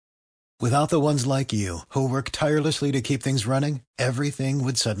Without the ones like you, who work tirelessly to keep things running, everything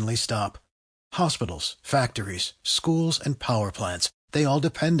would suddenly stop. Hospitals, factories, schools, and power plants, they all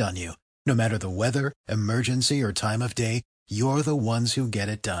depend on you. No matter the weather, emergency, or time of day, you're the ones who get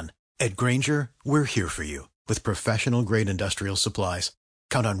it done. At Grainger, we're here for you with professional-grade industrial supplies.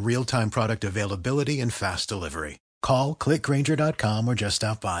 Count on real-time product availability and fast delivery. Call, click Grainger.com, or just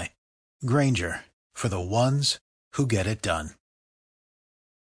stop by. Grainger, for the ones who get it done.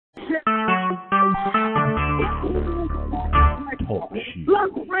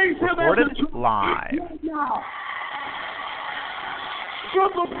 Recorded live.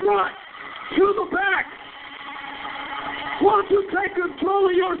 From the front to the back. Won't you take control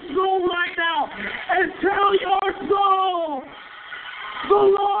of your soul right now and tell your soul, the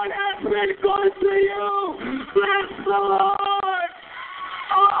Lord has been good to you. Bless the Lord,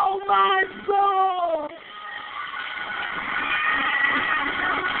 oh my soul.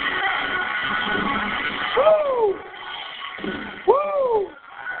 Woo! Woo!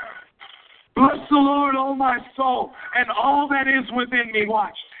 Bless the Lord, oh my soul, and all that is within me.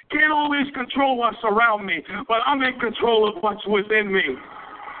 Watch. Can't always control what's around me, but I'm in control of what's within me.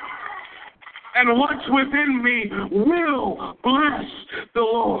 And what's within me will bless the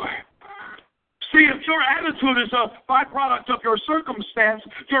Lord. See, if your attitude is a byproduct of your circumstance,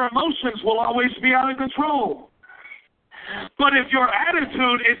 your emotions will always be out of control. But if your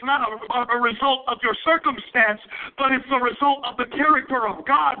attitude is not a result of your circumstance, but it's the result of the character of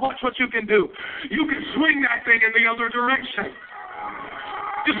God, watch what you can do. You can swing that thing in the other direction.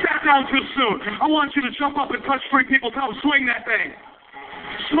 You sat down too soon. I want you to jump up and touch 3 people. Tell them, swing that thing.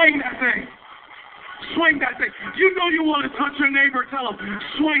 Swing that thing. Swing that thing. You know you want to touch your neighbor. Tell them,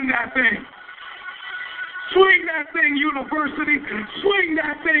 swing that thing. Swing that thing, University. Swing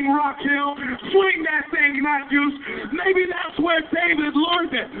that thing, Rock Hill. Swing that thing, Matthews. Maybe that's where David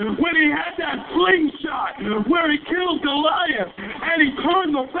learned it, when he had that slingshot, where he killed Goliath, and he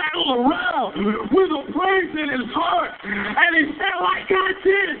turned the battle around with a praise in his heart. And he said, like I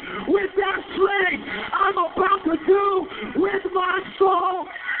did with that sling, I'm about to do with my soul.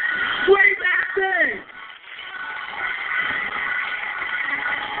 Swing that thing.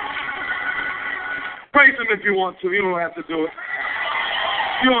 Praise him if you want to. You don't have to do it.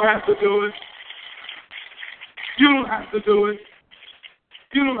 You don't have to do it. You don't have to do it.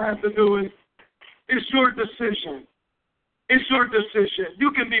 You don't have to do it. It's your decision. It's your decision.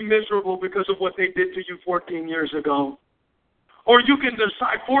 You can be miserable because of what they did to you 14 years ago. Or you can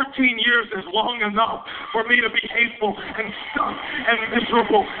decide 14 years is long enough for me to be hateful and stuck and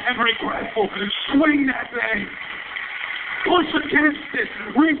miserable and regretful. Swing that thing. Push against it,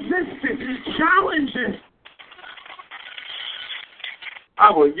 resist it, challenge it.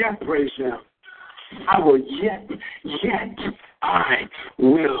 I will yet praise him. I will yet I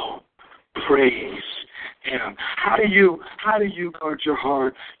will praise him. How do you guard your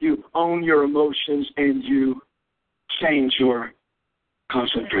heart? You own your emotions and you change your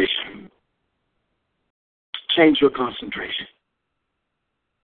concentration. Change your concentration.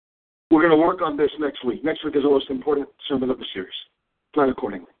 We're going to work on this next week. Next week is the most important sermon of the series. Plan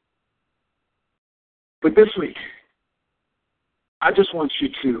accordingly. But this week, I just want you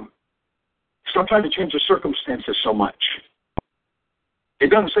to stop trying to change your circumstances so much.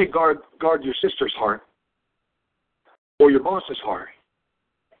 It doesn't say guard your sister's heart or your boss's heart.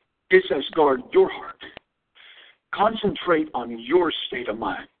 It says guard your heart. Concentrate on your state of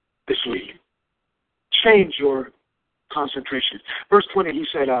mind this week. Change your concentration. Verse 20, he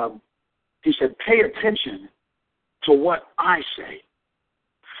said, pay attention to what I say.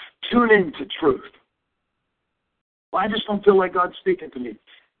 Tune into truth. Well, I just don't feel like God's speaking to me.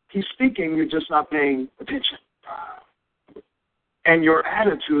 He's speaking, you're just not paying attention. And your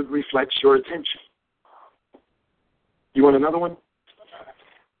attitude reflects your attention. You want another one?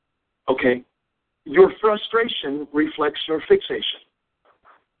 Okay. Your frustration reflects your fixation.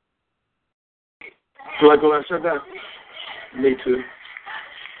 Do you like what I said there? Me too.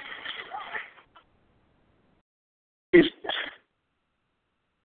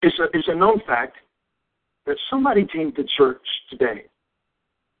 It's a known fact that somebody came to church today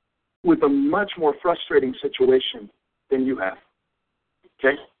with a much more frustrating situation than you have.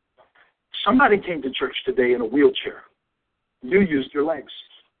 Okay? Somebody came to church today in a wheelchair. You used your legs.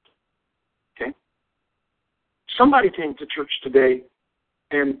 Okay? Somebody came to church today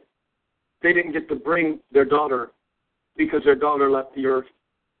and they didn't get to bring their daughter because their daughter left the earth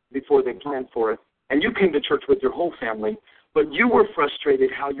before they planned for it. And you came to church with your whole family, but you were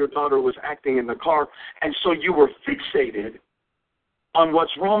frustrated how your daughter was acting in the car, and so you were fixated on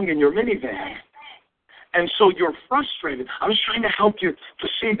what's wrong in your minivan. And so you're frustrated. I was trying to help you to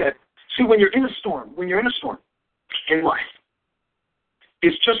see that See, when you're in a storm in life,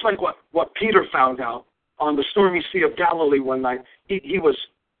 it's just like what Peter found out on the stormy Sea of Galilee one night. He was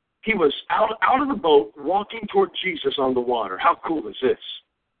out of the boat walking toward Jesus on the water. How cool is this?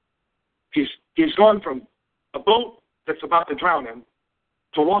 He's gone from a boat that's about to drown him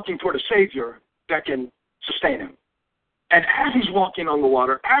to walking toward a Savior that can sustain him. And as he's walking on the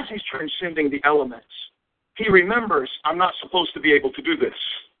water, as he's transcending the elements, he remembers, I'm not supposed to be able to do this.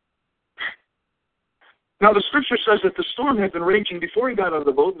 Now, the scripture says that the storm had been raging before he got out of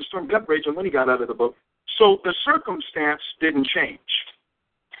the boat, and the storm kept raging when he got out of the boat. So the circumstance didn't change.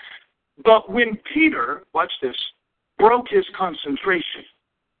 But when Peter, watch this, broke his concentration,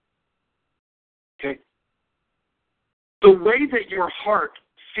 okay, the way that your heart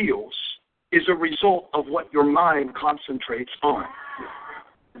feels is a result of what your mind concentrates on.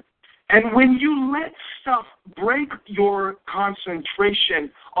 And when you let stuff break your concentration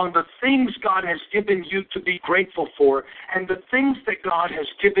on the things God has given you to be grateful for and the things that God has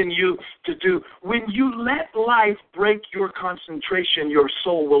given you to do, when you let life break your concentration, your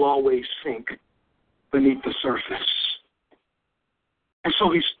soul will always sink beneath the surface. And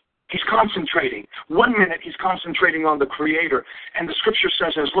so he's concentrating. 1 minute he's concentrating on the Creator. And the scripture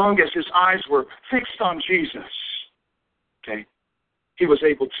says as long as his eyes were fixed on Jesus, okay, he was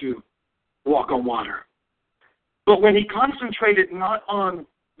able to walk on water. But when he concentrated not on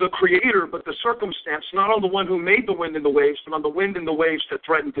the Creator, but the circumstance, not on the one who made the wind and the waves, but on the wind and the waves that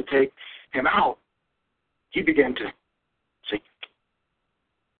threatened to take him out, he began to sink.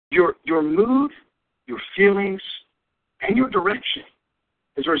 Your mood, your feelings, and your direction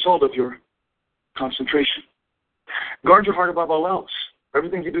is a result of your concentration. Guard your heart above all else.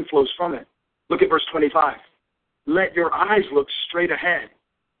 Everything you do flows from it. Look at verse 25. Let your eyes look straight ahead.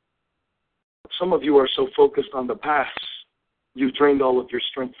 Some of you are so focused on the past, you've drained all of your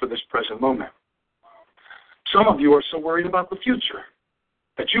strength for this present moment. Some of you are so worried about the future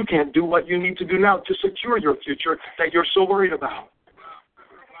that you can't do what you need to do now to secure your future that you're so worried about.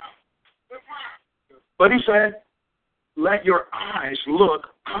 But he said, let your eyes look,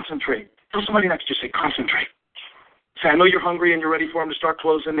 concentrate. Tell somebody next to you, say, concentrate. Say, I know you're hungry and you're ready for them to start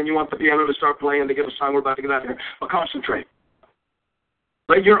closing and you want the piano to start playing to give a sign we're about to get out of here. But concentrate.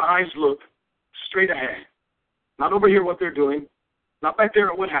 Let your eyes look straight ahead. Not over here what they're doing. Not back there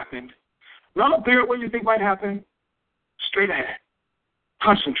at what happened. Not up there at what you think might happen. Straight ahead.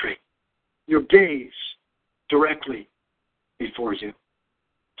 Concentrate. Your gaze directly before you.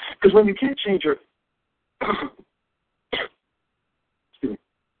 Because when you can't change your... Excuse me.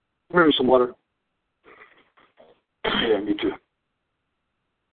 Bring me some water. Yeah, me too.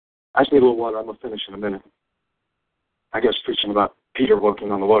 I just need a little water. I'm going to finish in a minute. I guess preaching about Peter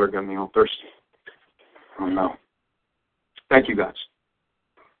walking on the water got me all thirsty. Oh, no. Thank you, guys.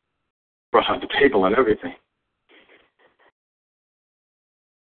 Brought out the table and everything.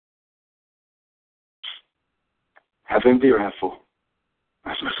 Half empty or half full?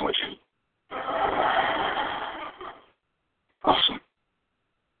 That's messing with you. Awesome.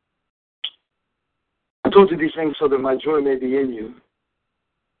 I told you these things so that my joy may be in you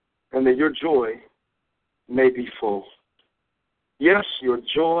and that your joy may be full. Yes, your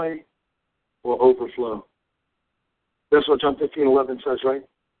joy will overflow. That's what John 15:11 says, right?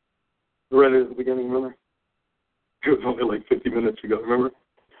 We read it at the beginning, remember? It was only like 50 minutes ago, remember?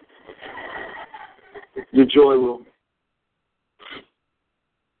 Your joy will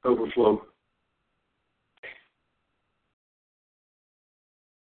overflow.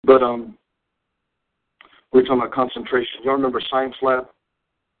 But we're talking about concentration. Y'all remember science lab?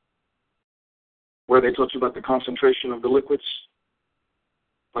 Where they taught you about the concentration of the liquids?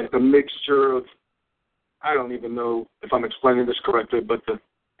 Like the mixture of, I don't even know if I'm explaining this correctly, but the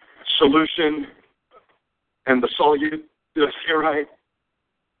solution and the solute, did I say right?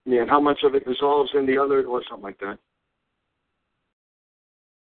 Yeah, and how much of it dissolves in the other, or something like that.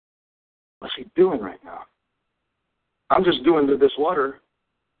 What's he doing right now? I'm just doing to this water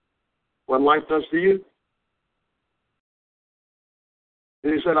what life does to you.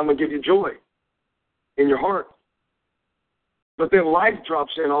 And he said, I'm going to give you joy in your heart. But then life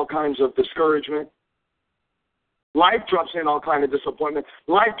drops in all kinds of discouragement. Life drops in all kinds of disappointment.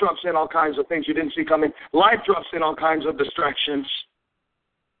 Life drops in all kinds of things you didn't see coming. Life drops in all kinds of distractions.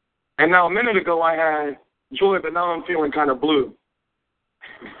 And now a minute ago I had joy, but now I'm feeling kind of blue.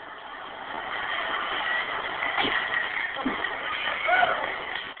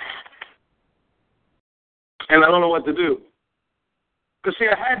 And I don't know what to do. Because, see,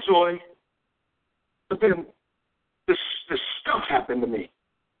 I had joy, but then this stuff happened to me.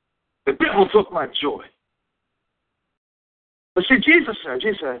 The devil took my joy. But see, Jesus said,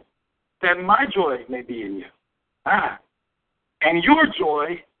 that my joy may be in you. And your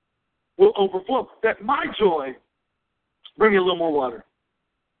joy will overflow. That my joy, bring me a little more water.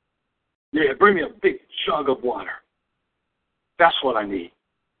 Yeah, bring me a big jug of water. That's what I need.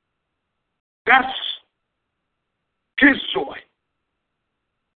 That's his joy.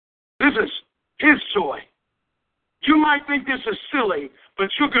 This is his joy. You might think this is silly, but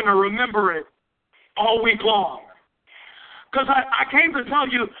you're going to remember it all week long. Because I came to tell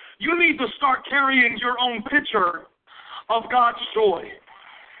you, you need to start carrying your own picture of God's joy.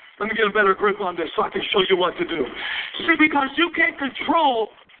 Let me get a better grip on this so I can show you what to do. See, because you can't control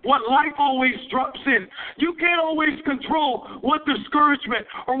what life always drops in. You can't always control what discouragement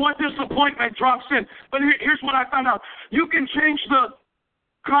or what disappointment drops in. But here's what I found out. You can change the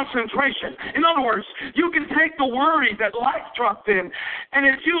concentration. In other words, you can take the worry that life dropped in, and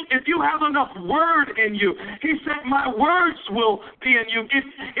if you have enough word in you, he said, my words will be in you.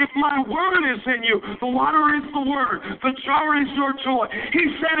 If my word is in you, the water is the word, the jar is your joy. He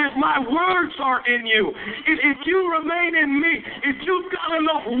said, if my words are in you, if you remain in me, if you've got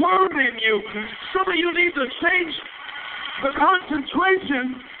enough word in you, some of you need to change the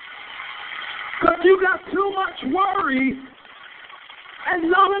concentration because you got too much worry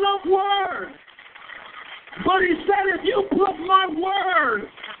and not enough word. But he said, if you put my word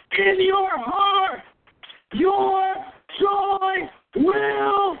in your heart, your joy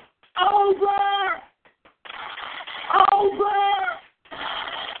will over.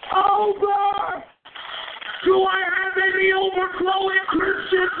 Do I have any overflowing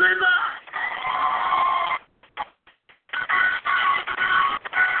Christians in the...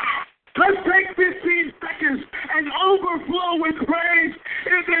 Let's take 15 seconds and overflow with praise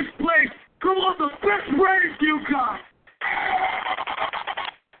in this place. Come on, the best praise you got.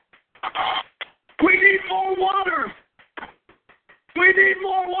 We need more water. We need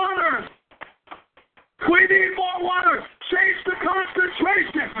more water. We need more water. Change the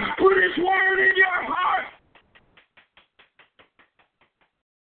concentration. Put his word in your heart.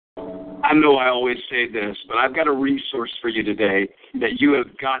 I know I always say this, but I've got a resource for you today that you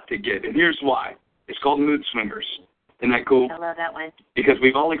have got to get. And here's why. It's called Mood Swingers. Isn't that cool? I love that one. Because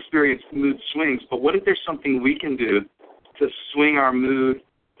we've all experienced mood swings, but what if there's something we can do to swing our mood,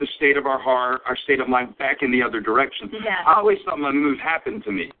 the state of our heart, our state of mind back in the other direction? Yeah. I always thought my mood happened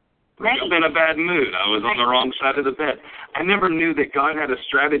to me. Right. I was in a bad mood. I was on the wrong side of the bed. I never knew that God had a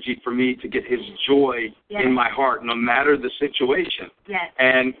strategy for me to get his joy in my heart, no matter the situation. Yes.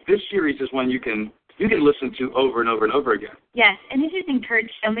 And this series is one you can listen to over and over and over again. Yes, and this has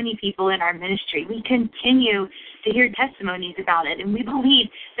encouraged so many people in our ministry. We continue to hear testimonies about it, and we believe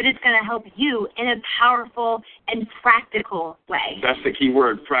that it's going to help you in a powerful and practical way. That's the key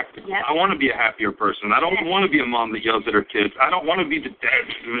word, practical. Yep. I want to be a happier person. I don't want to be a mom that yells at her kids. I don't want to be the dad.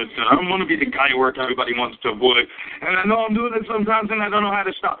 I don't want to be the guy at work everybody wants to avoid. And I know I'm doing it sometimes, and I don't know how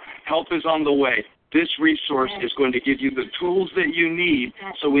to stop. Help is on the way. This resource is going to give you the tools that you need,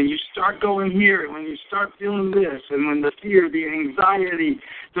 so when you start going here, when you start feeling this, and when the fear, the anxiety,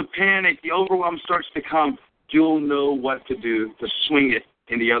 the panic, the overwhelm starts to come, you'll know what to do to swing it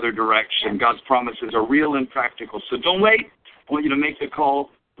in the other direction. God's promises are real and practical. So don't wait. I want you to make the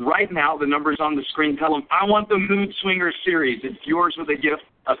call right now. The number's on the screen. Tell them, I want the Mood Swinger series. It's yours with a gift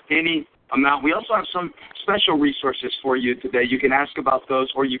of any amount. We also have some special resources for you today. You can ask about those,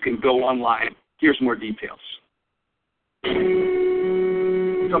 or you can go online. Here's more details.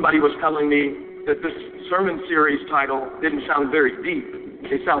 Somebody was telling me that this sermon series title didn't sound very deep.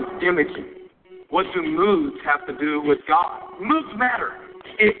 It sounds gimmicky. What do moods have to do with God? Moods matter.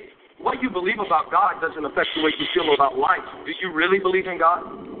 If what you believe about God doesn't affect the way you feel about life, do you really believe in God?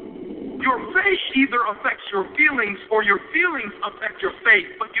 Your faith either affects your feelings or your feelings affect your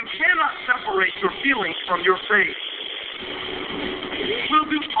faith, but you cannot separate your feelings from your faith. We'll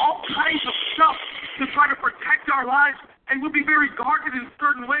do all kinds of stuff to try to protect our lives, and we'll be very guarded in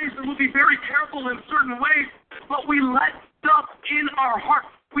certain ways, and we'll be very careful in certain ways, but we let stuff in our heart.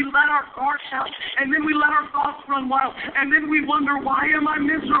 We let our guards down, and then we let our thoughts run wild, and then we wonder, why am I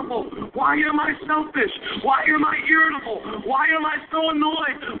miserable? Why am I selfish? Why am I irritable? Why am I so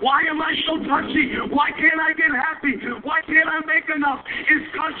annoyed? Why am I so touchy? Why can't I get happy? Why can't I make enough? It's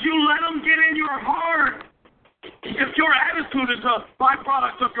because you let them get in your heart. If your attitude is a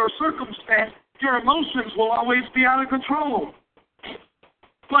byproduct of your circumstance, your emotions will always be out of control.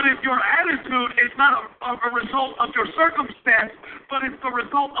 But if your attitude is not a result of your circumstance, but it's the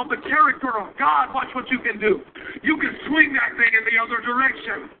result of the character of God, watch what you can do. You can swing that thing in the other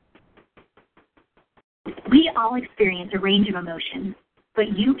direction. We all experience a range of emotions,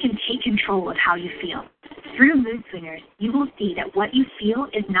 but you can take control of how you feel. Through Mood Swingers, you will see that what you feel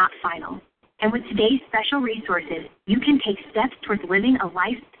is not final. And with today's special resources, you can take steps towards living a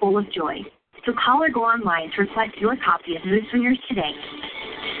life full of joy. So call or go online to request your copy of Mood Swingers today.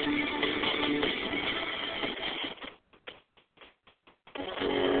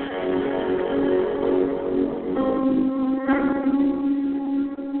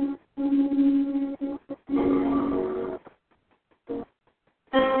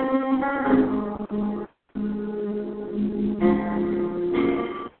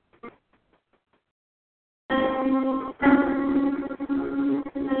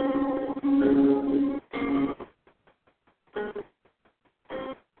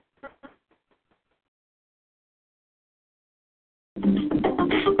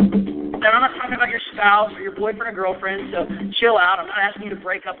 And I'm not talking about your spouse or your boyfriend or girlfriend, so chill out. I'm not asking you to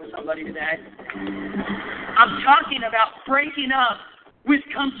break up with somebody today. I'm talking about breaking up with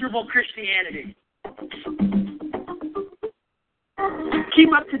comfortable Christianity.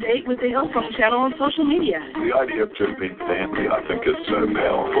 Keep up to date with the Hillsong channel on social media. The idea of just being family, I think, is so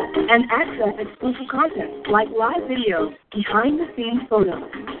powerful. And access exclusive content like live videos, behind-the-scenes photos,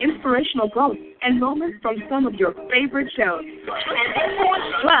 inspirational quotes, and moments from some of your favorite shows.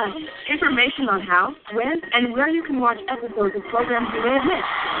 Plus, information on how, when, and where you can watch episodes of programs you may have missed.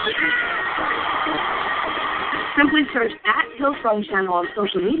 Simply search @Hillsong channel on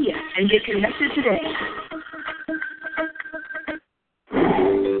social media and get connected today.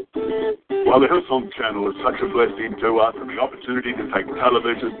 Well, the Hillsong channel is such a blessing to us and the opportunity to take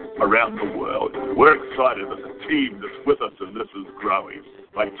television around the world. We're excited that the team that's with us in this is growing.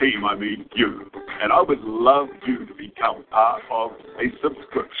 By team, I mean you. And I would love you to become part of a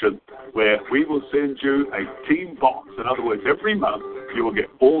subscription where we will send you a team box. In other words, every month you will get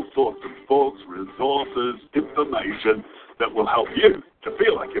all sorts of books, resources, information that will help you to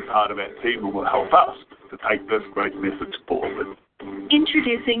feel like you're part of that team and will help us to take this great message forward.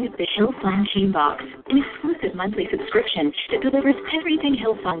 Introducing the Hillsong Team Box, an exclusive monthly subscription that delivers everything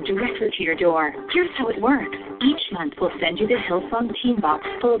Hillsong directly to your door. Here's how it works. Each month we'll send you the Hillsong Team Box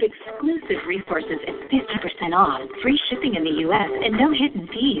full of exclusive resources at 50% off, free shipping in the U.S., and no hidden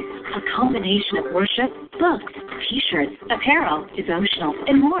fees. A combination of worship, books, t-shirts, apparel, devotionals,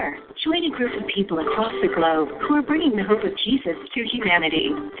 and more. Join a group of people across the globe who are bringing the hope of Jesus to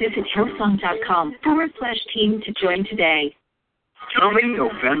humanity. Visit Hillsong.com/team to join today. Coming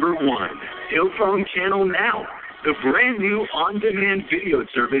November 1, Hillsong Channel Now, the brand new on-demand video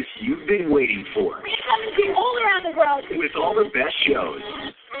service you've been waiting for. All around the world. With all the best shows.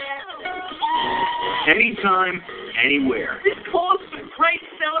 Anytime, anywhere. This calls for great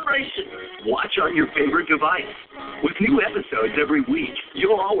celebration. Watch on your favorite device. With new episodes every week,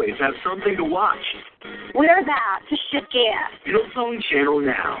 you'll always have something to watch. We're about to shift gas. Hillsong Channel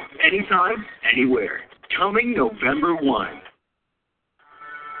Now, anytime, anywhere. Coming November 1.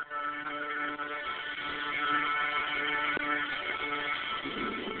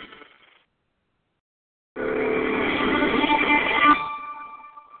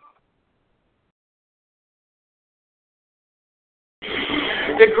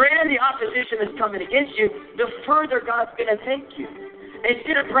 The greater the opposition that's coming against you, the further God's going to take you.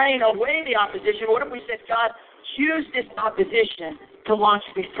 Instead of praying away the opposition, what if we said, God, use this opposition to launch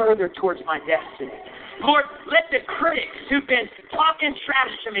me further towards my destiny? Lord, let the critics who've been talking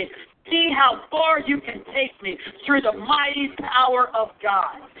trash to me see how far you can take me through the mighty power of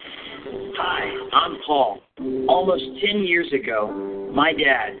God. Hi, I'm Paul. Almost 10 years ago, my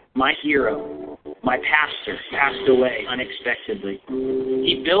dad, my hero, my pastor, passed away unexpectedly.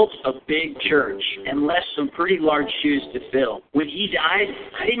 He built a big church and left some pretty large shoes to fill. When he died,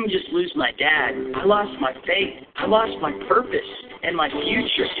 I didn't just lose my dad. I lost my faith. I lost my purpose and my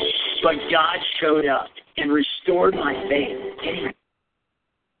future. But God showed up and restored my faith. And he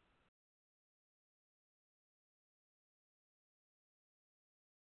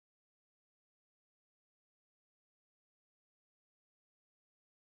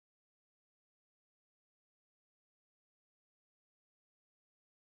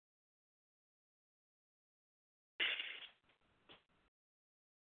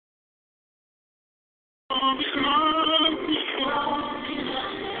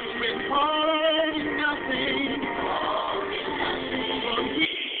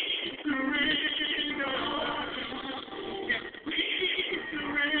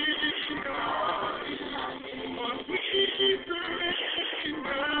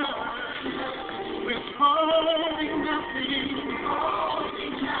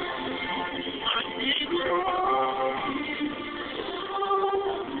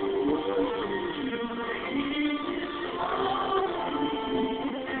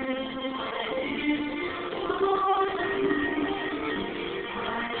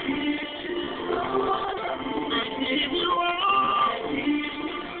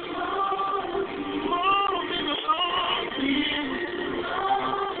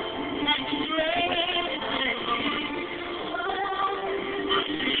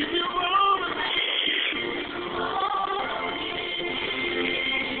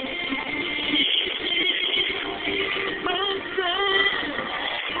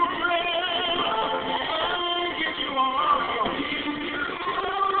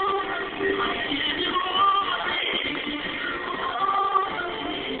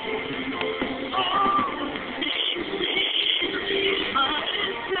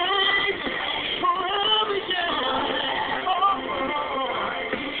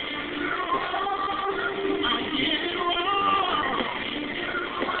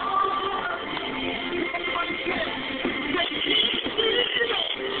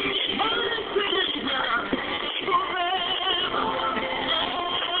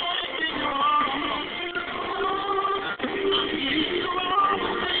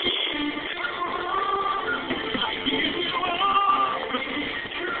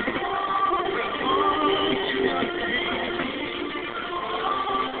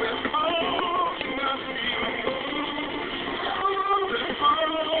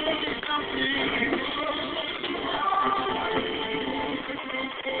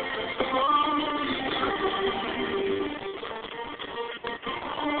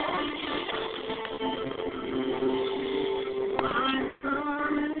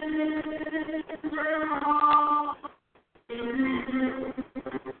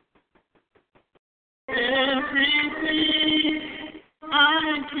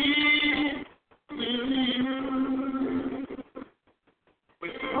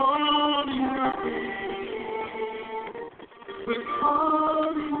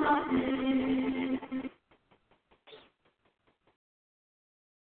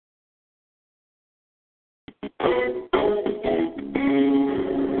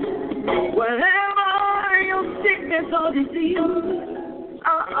Whatever your sickness or disease,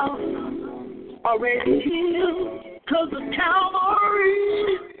 already healed, 'cause of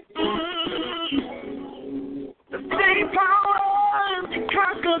Calvary. The same power to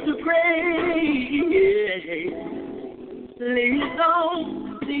conquer the grave lives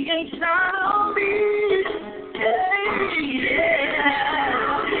on the inside of me.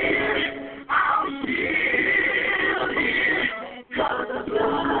 I'm still here, 'cause the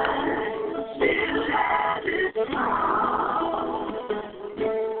blood still has its power.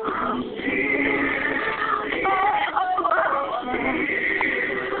 I'm still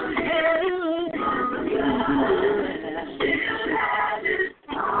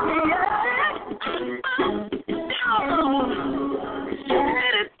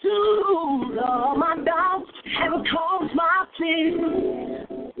all my doubts have caused my fears.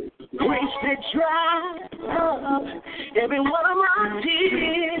 Grace that dried up every one of my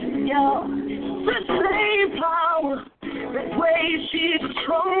tears. Yo, the same power that raised Jesus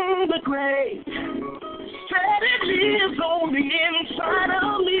from the grave said it lives on the inside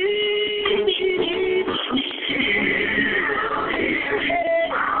of me.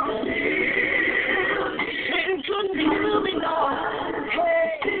 Satan couldn't kill me, no.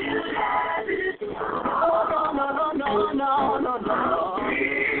 No.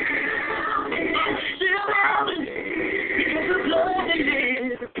 I'm still having because the blood is in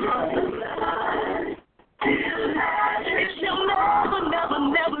the blood. It shall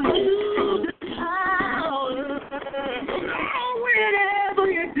never lose the power. Whenever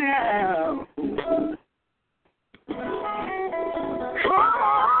you're down, come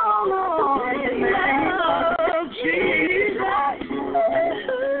on, Jesus.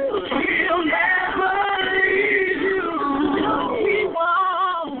 He'll never leave you. He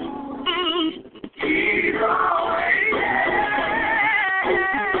won't. He's always there.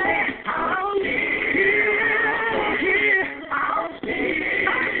 I'm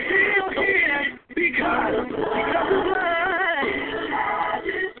still here because of blood.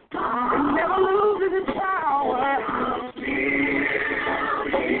 It never loses its power.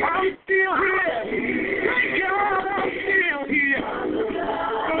 I'm still here. Thank God I'm still here.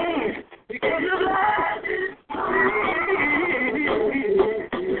 Because of blood.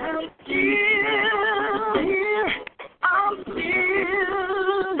 I'm still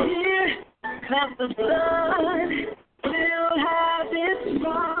here. Cause the blood still has its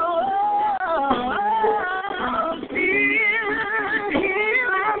power. I'm still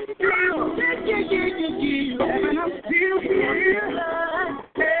here. I'm still here. And I'm still here.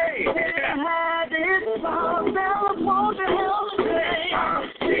 Hey, it has its power. Never want to help me. I'm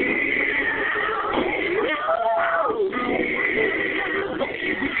still here.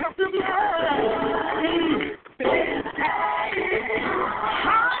 Because the blood.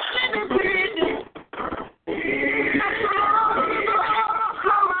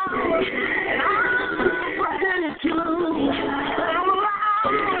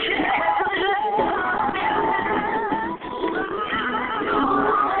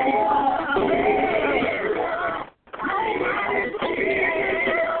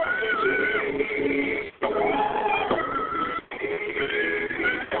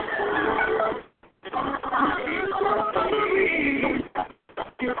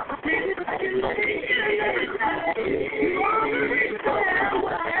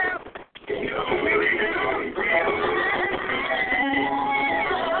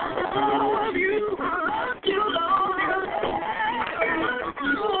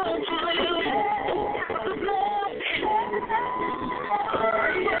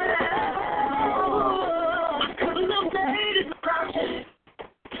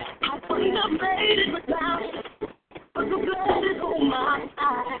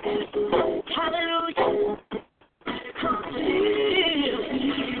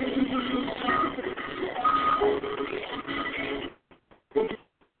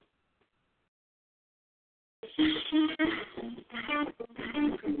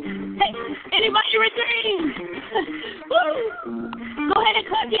 Anybody redeemed? Go ahead and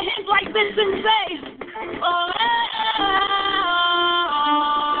clap your hands like this and say, oh,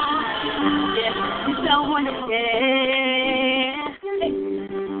 yeah, you sound wonderful. Yeah.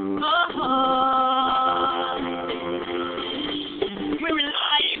 We're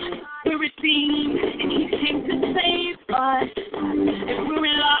alive, we're redeemed, and He came to save us. If we're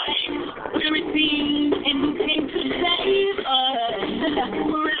alive,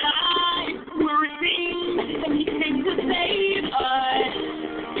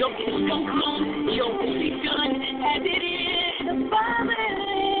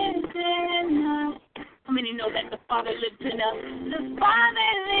 Father lives in us. The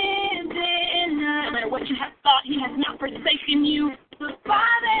Father lives in us. No matter what you have thought, He has not forsaken you. The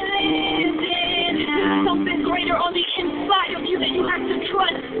Father lives in us. There's something greater on the inside of you that you have to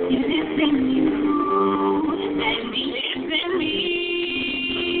trust. He lives in you, and He lives in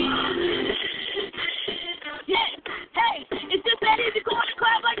me. Yes. Hey, it's just that easy. Go on and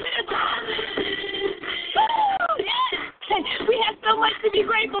clap like this. Woo! Yes. Hey, we have so much to be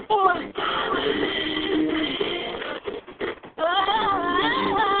grateful for.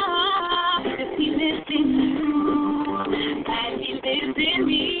 Because He lives in you, and He lives in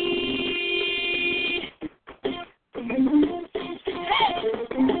me.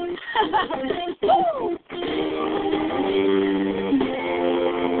 Woo!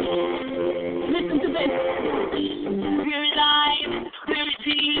 Listen to this. We're alive, we're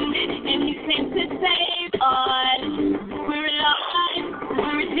redeemed, and He came to save us. We're alive,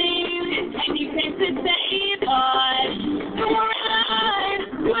 we're redeemed, and He came to save us. We're alive,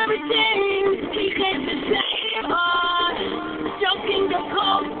 we're redeemed, He came to save us. Your kingdom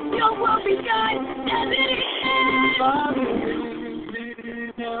come, your will be done, as it is.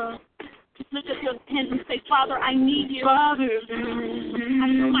 Just lift up your hands and say, Father, I need you. Father, I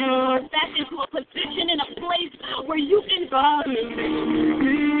put myself back into a position in a place where you can I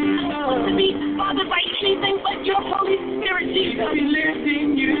don't want to be bothered by anything but your Holy Spirit, Jesus. He lives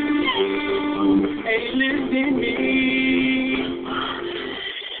in you. Yes. He lives in me.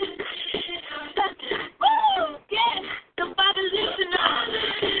 Woo! Yes, the Father lives in us.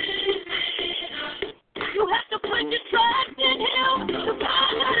 You have to put your trust in Him. The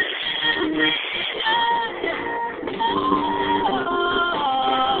Father lives in us.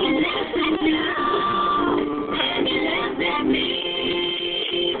 He lives in you. He lives in me.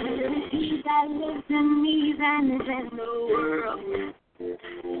 He that lives in me than is in the world.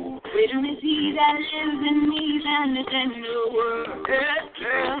 Greater is He that lives in me than is in the world.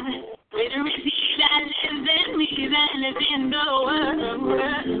 Greater is He that lives in me than is in the world.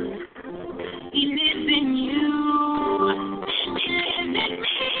 He lives in you. He lives in me.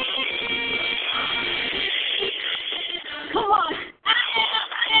 Come on. I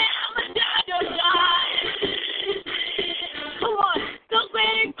am a child of God. Come on. So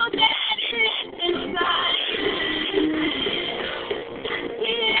grateful that He lives inside.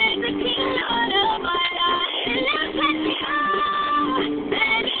 He is the King of my life. He lives in me.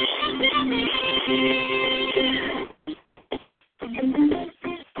 And He lives in me.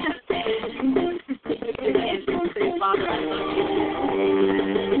 Father, I love you.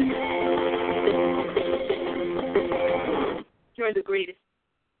 You're the greatest.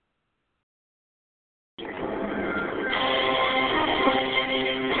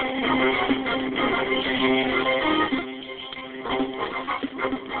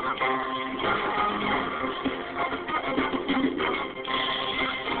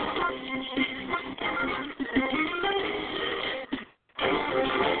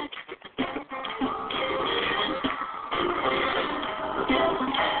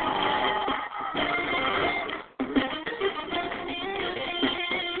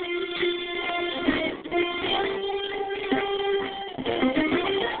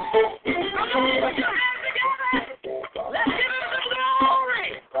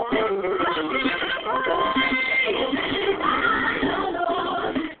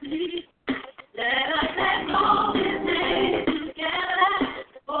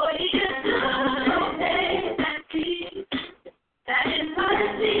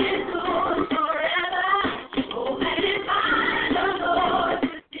 Forever.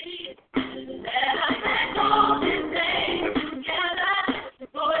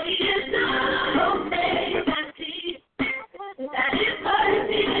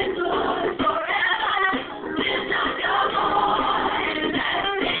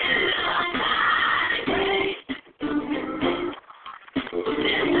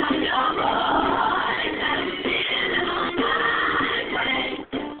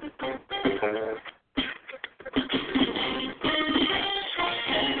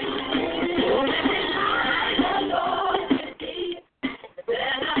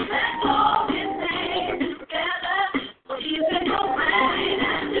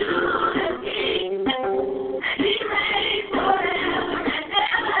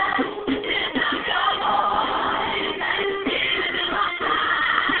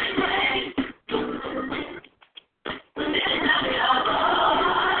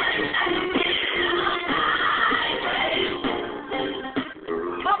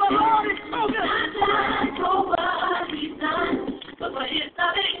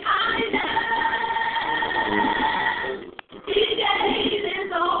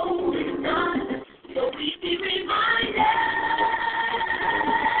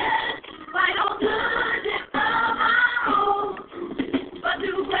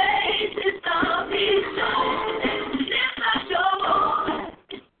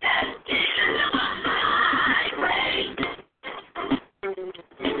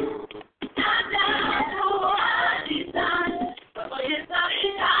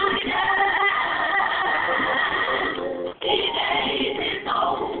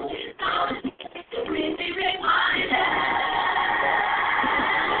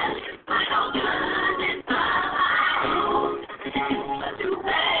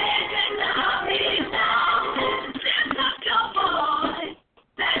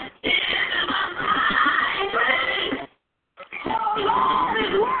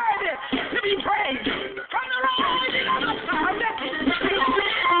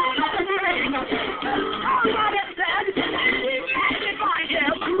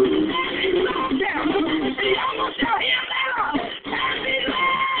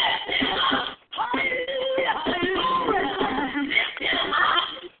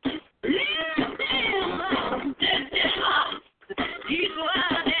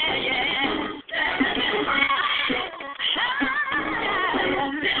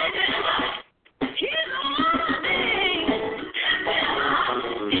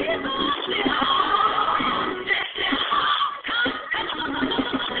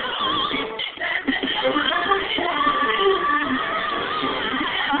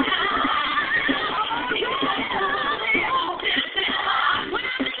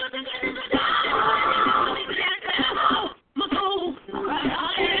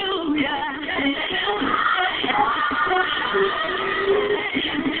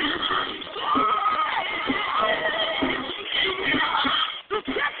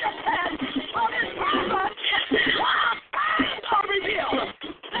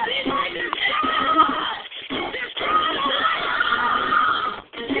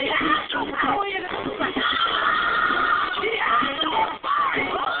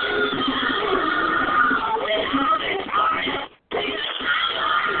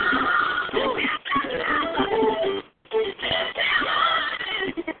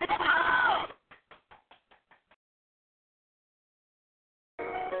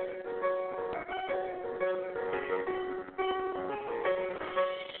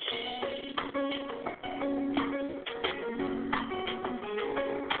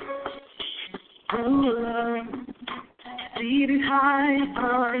 ruler, seated high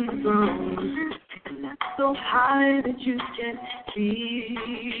on the throne, not so high that you can see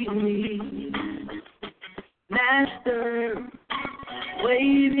me. Master,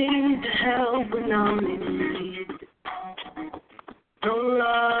 waiting to help when I'm in need. So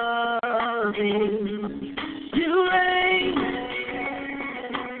loving, you reign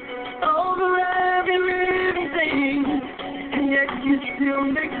over every living thing, and yet you still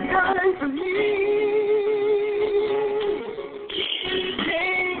make time for me.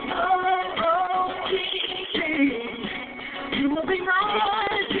 King of all kings, you will be my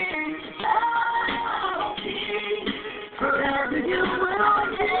king. Oh, king, forever you will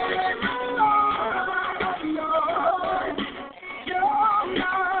be Lord. You're my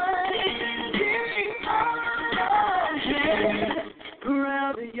king.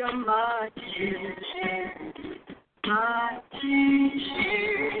 Forever you're my king. My king,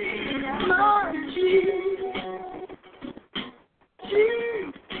 my king,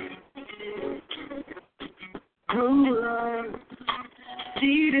 ruler,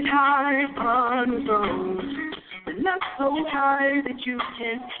 seated high upon the throne, but not so high that you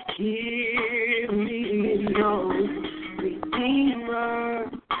can hear me. No, Redeemer,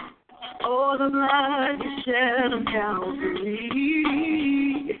 all the blood you shed on Calvary.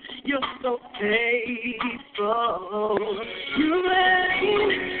 You're so faithful. You reign,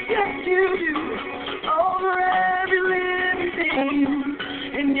 yes you do, over every living thing,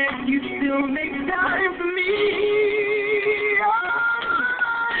 and yet you still make time for me. Oh,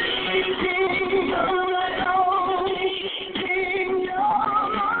 King, you're my only King, you're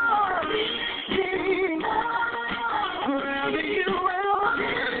my King. Forever you will be.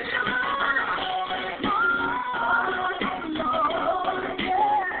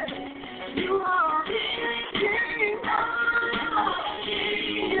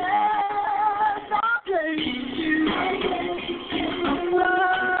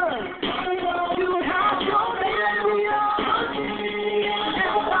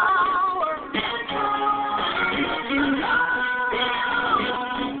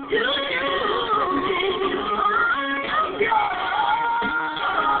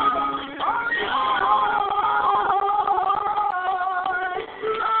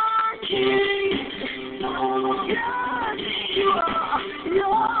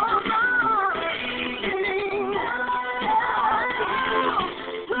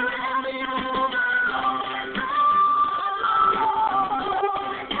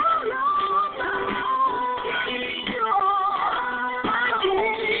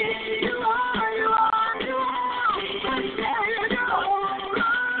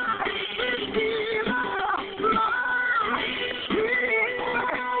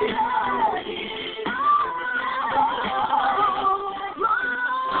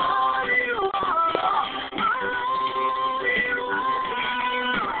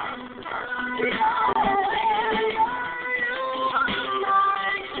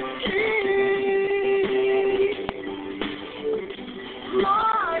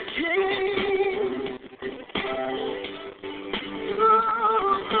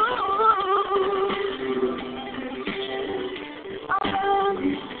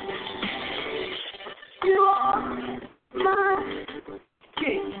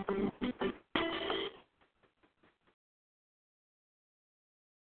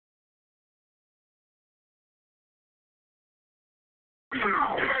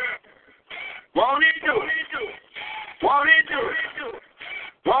 Won't he do it? Won't he do it?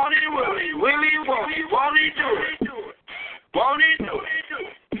 Won't he, will he, won't he, won't he do it? Won't he do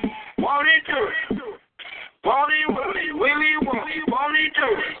it? Won't he do it? Won't he, will he, won't he do it? Won't he,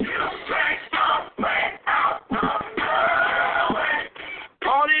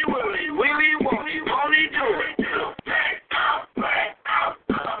 will he, won't he do it?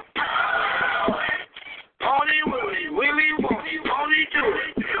 Won't he, will he,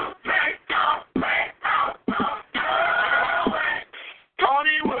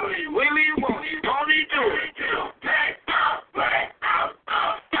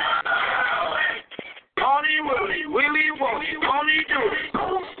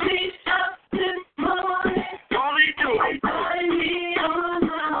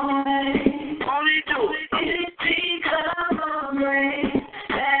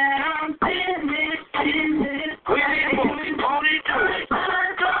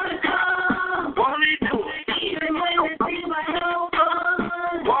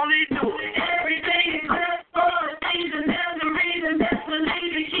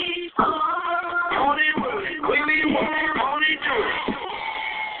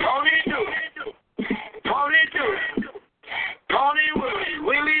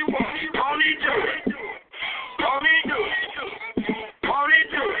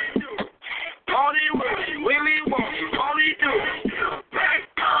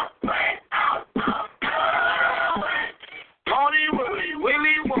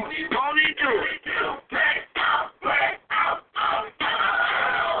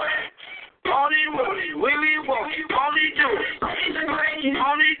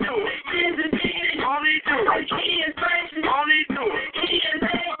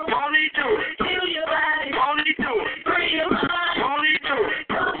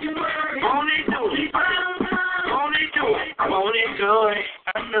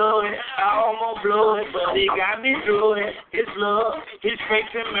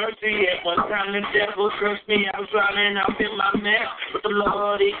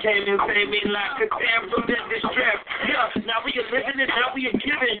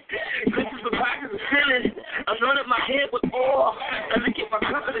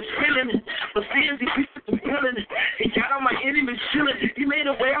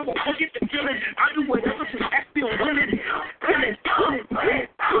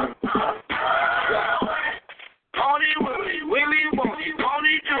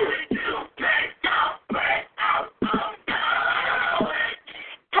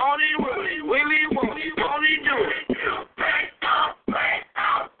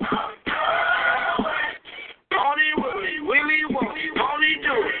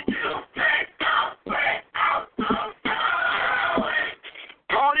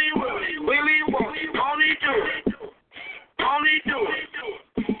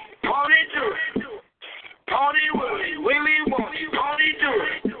 won't he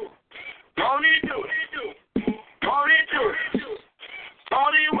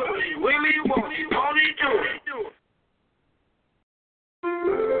do it?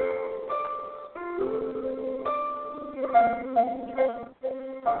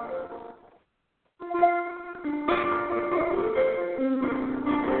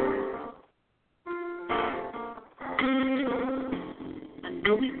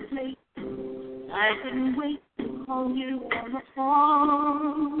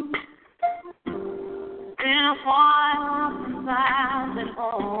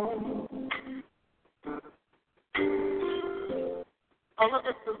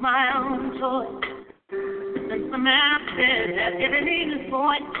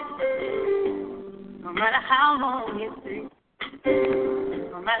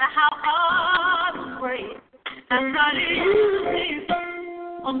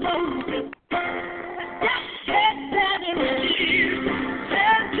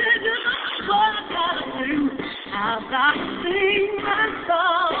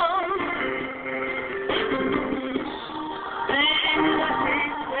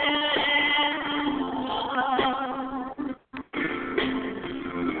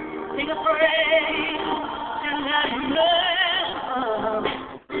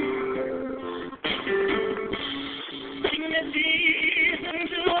 Sing the Jesus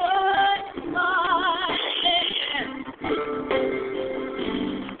to us.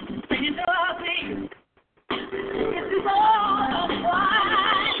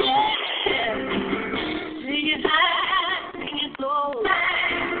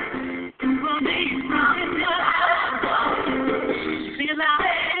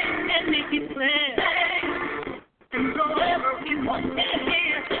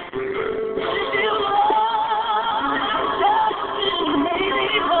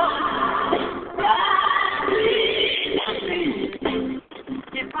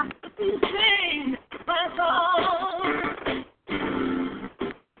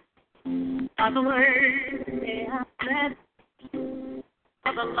 by the way I said,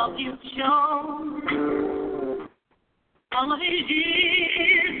 for the love you've shown. All of these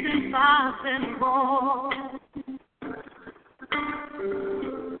years since I've been born,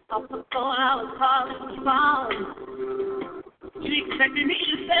 I thought I was probably found. You expected me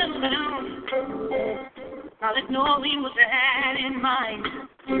to settle down, not ignoring what you had in mind.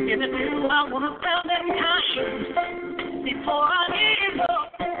 If it knew I would have felt that kind. Before I give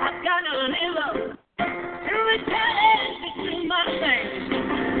up, I've got to live up to return to my thing.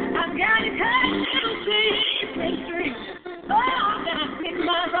 I've got to cut to see the street. Oh, I've got to fix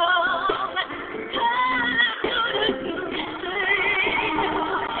my wrong.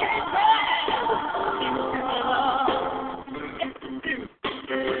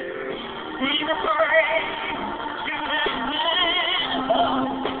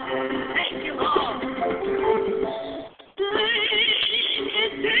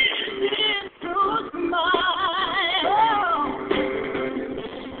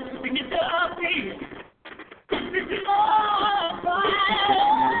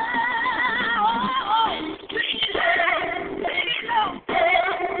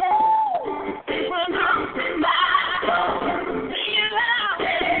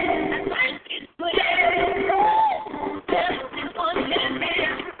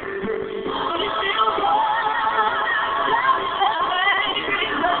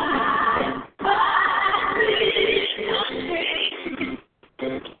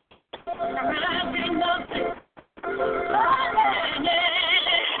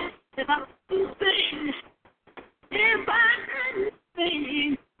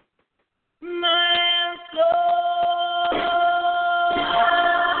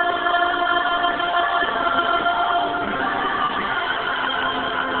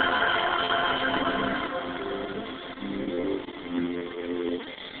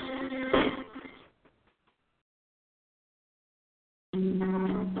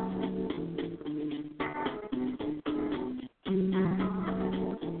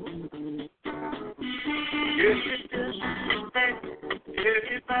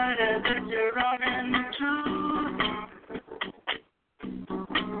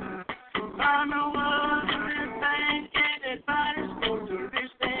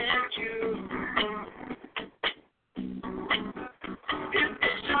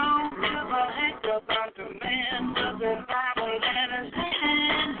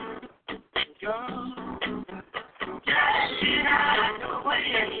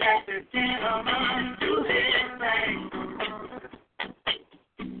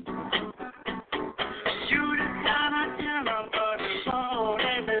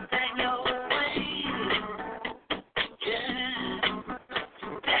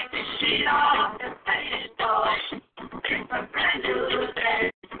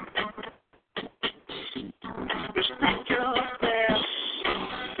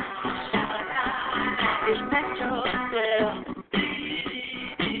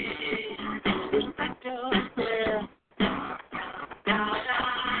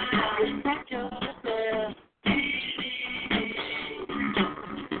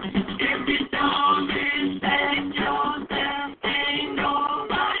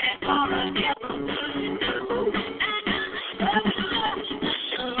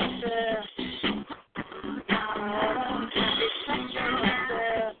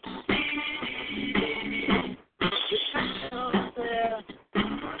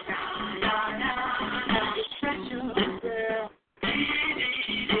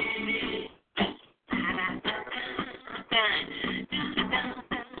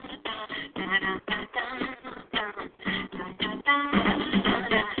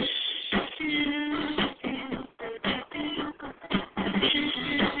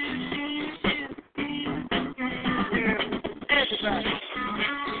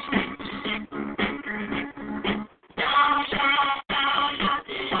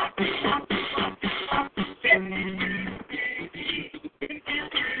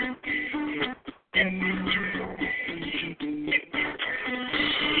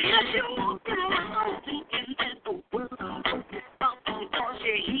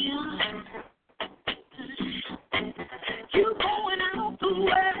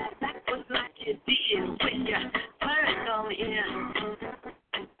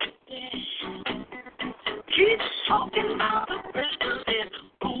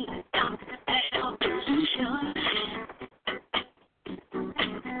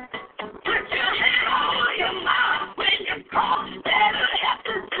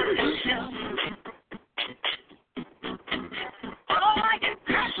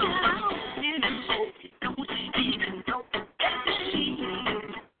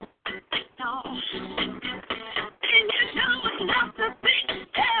 No.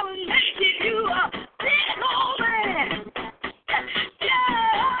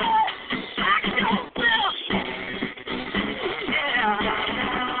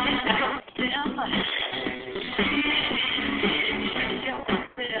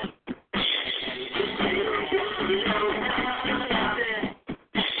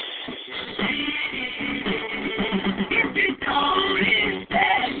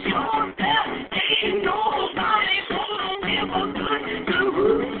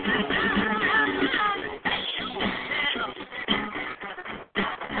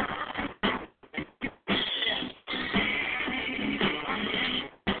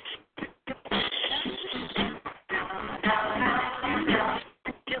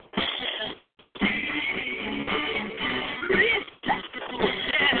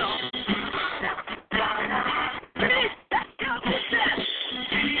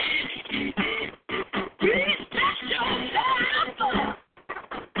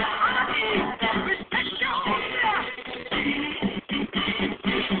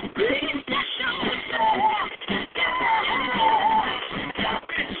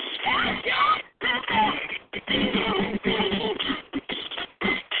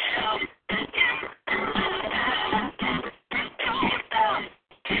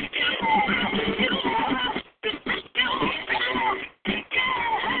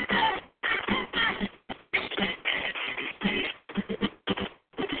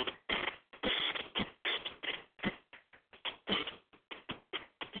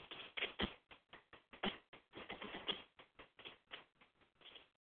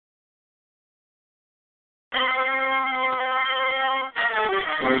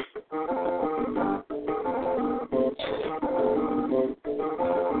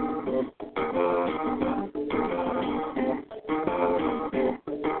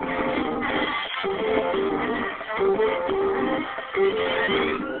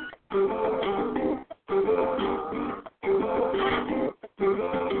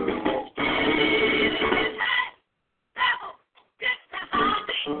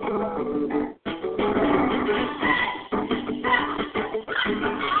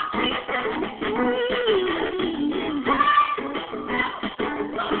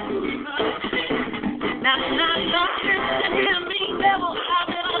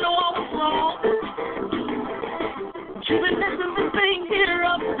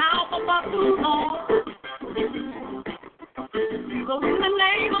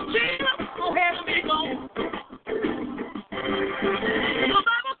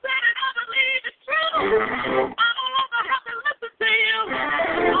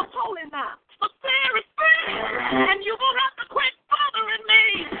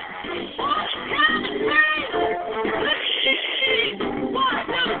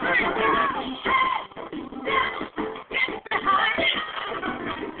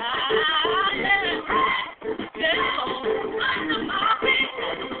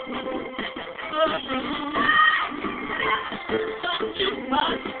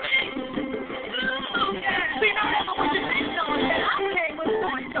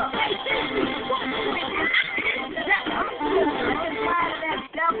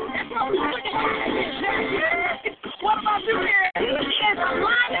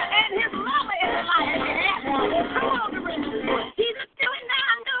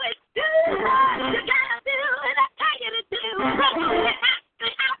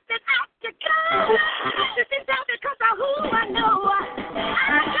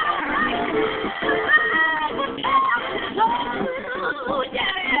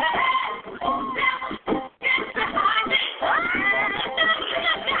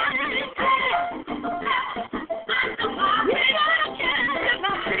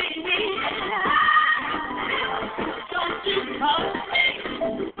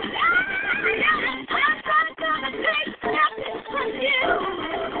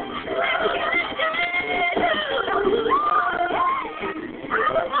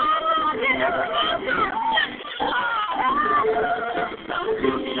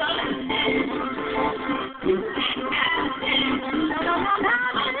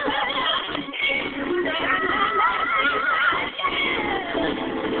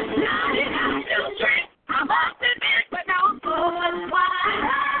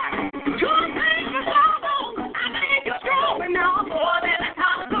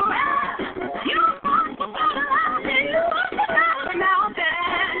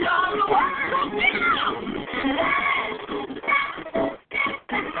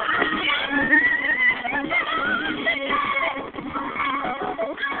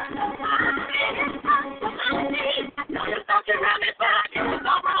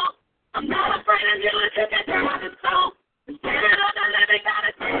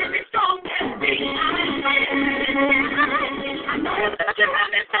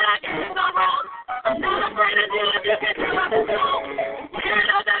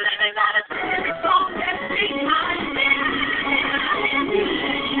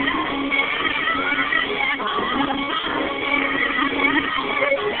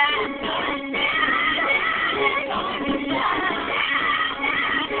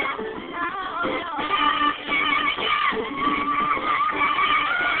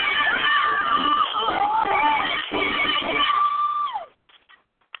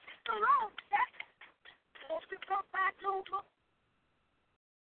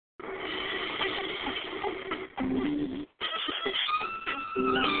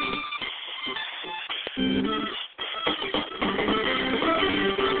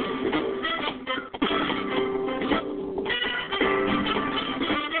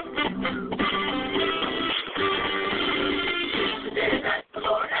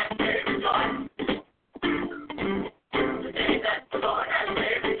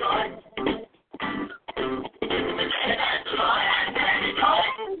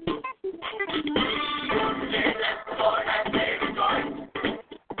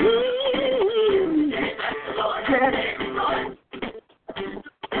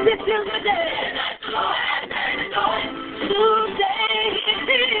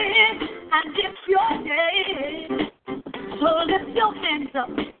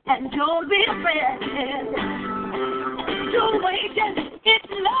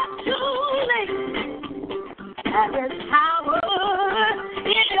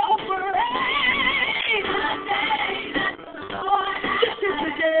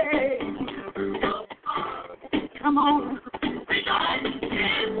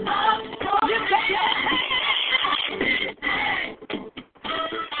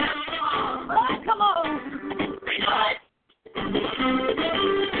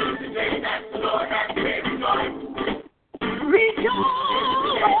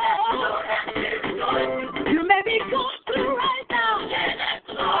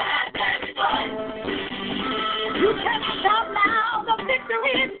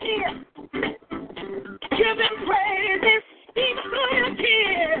 is here. Give him praises, even through your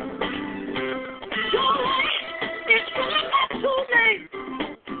tears. Your life is really not too late.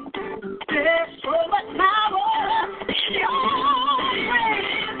 There's so much power in your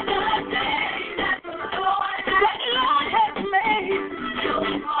praise. The day that the Lord has made.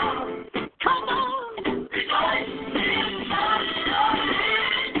 Come on. Rejoice in the Lord.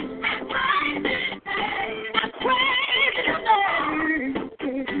 Praise His name. Praise His name.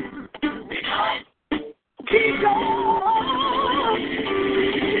 Rejoice.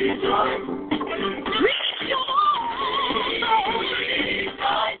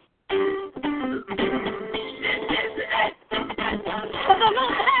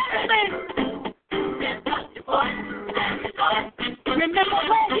 Remember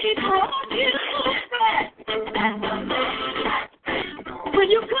when He brought you back when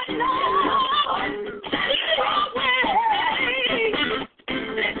you could not see your way.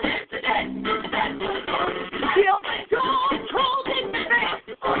 He'll make your clothing back.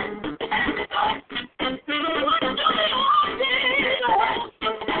 What do you do?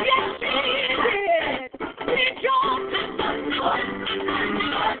 Yes, He did. Rejoice.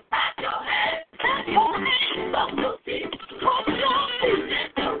 Clap your hands. Clap your hands up to feet. Put your feet in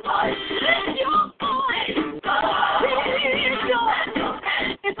the right. Lift your voice. Rejoice.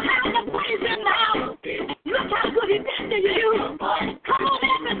 It's time to praise Him now. Look how good He's been to you. Come on,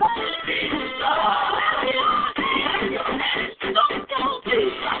 everybody. Clap your hands. Don't go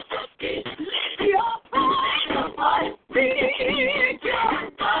deep. Lift your voice. Rejoice.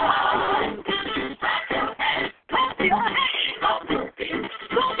 Clap your hands. Put your feet in the right.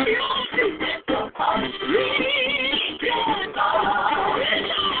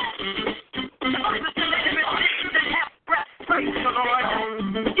 Praise the Lord.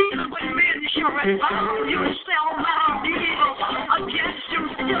 Even when men sure and found you shall not be evil against you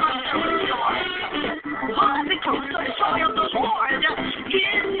still until joy. Why? Because the joy of the Lord is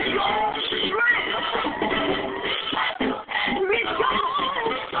your strength. Rejoice.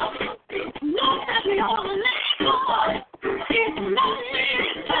 Know that your labor is not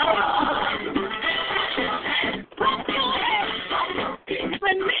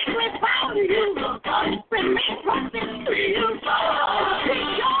when we found you, when we promised to you,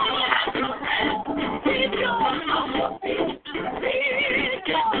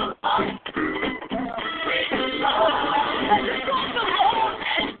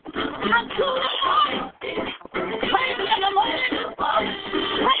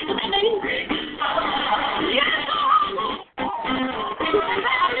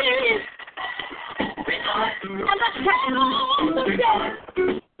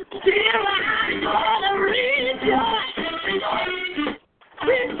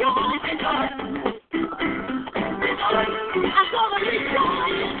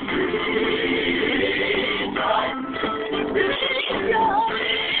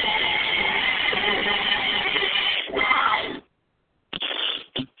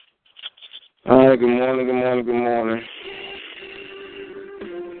 All right, good morning. Good morning.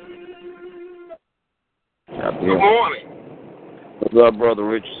 What's up, Brother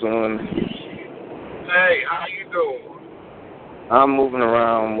Richardson? Hey, how you doing? I'm moving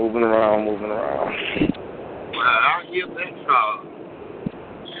around. Well, I hear that car.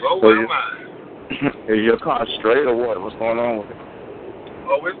 So am I. Is your car straight or what? What's going on with it?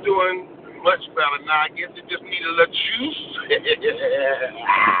 Oh, it's doing much better now. I guess it just needs a little juice.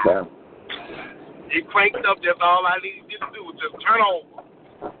 Okay. It cranked up. That's all I needed to do was just turn over.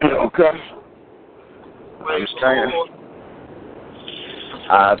 Okay. Understand.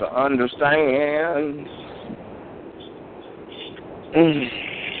 I understand. So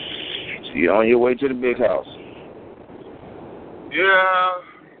you're on your way to the big house. Yeah,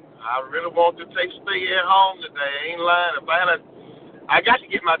 I really want to stay at home today. I ain't lying. I got to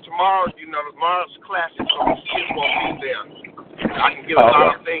get my tomorrow's classes, so the kids won't be there. I can get a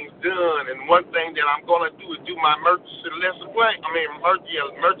lot of things done, and one thing that I'm going to do is do my emergency lesson plans.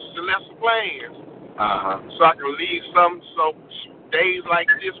 So I can leave some days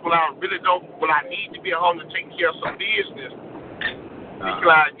like this when I need to be at home to take care of some business.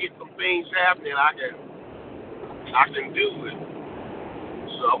 Until I get some things happening, I can do it.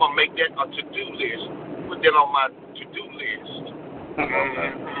 So I'm gonna make that a to-do list. Put that on my to-do list.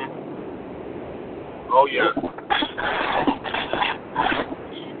 Oh yeah.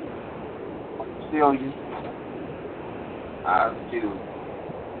 Still you. I do.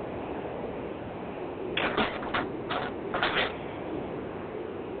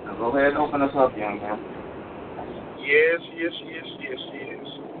 Now go ahead and open us up, young man. Yes.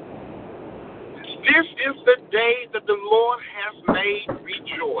 This is the day that the Lord has made.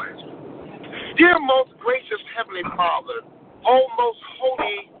 Rejoice. Dear most gracious Heavenly Father, oh most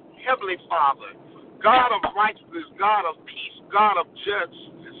holy Heavenly Father, God of righteousness, God of peace, God of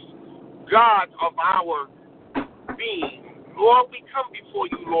justice, God of our being, Lord, we come before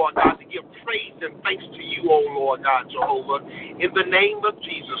you, Lord God, to give praise and thanks to you, oh Lord God, Jehovah, in the name of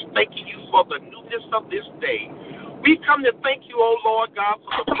Jesus, thanking you for the newness of this day. We come to thank you, oh Lord God,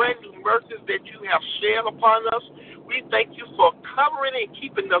 for the brand new mercies that you have shed upon us. We thank you for covering and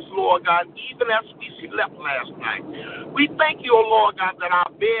keeping us, Lord God, even as we slept last night. We thank you, oh Lord God, that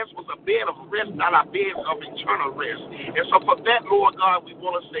our beds was a bed of rest, not our beds of eternal rest. And so for that, Lord God, we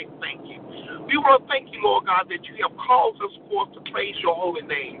want to say thank you. We want to thank you, Lord God, that you have called us forth to praise your holy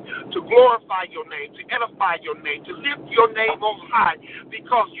name, to glorify your name, to edify your name, to lift your name on high,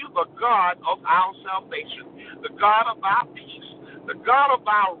 because you're the God of our salvation, the God of our peace, the God of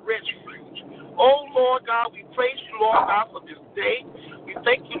our refuge. Oh, Lord God, we praise you, Lord God, for this day. We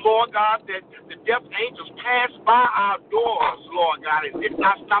thank you, Lord God, that the death angels passed by our doors, Lord God, and did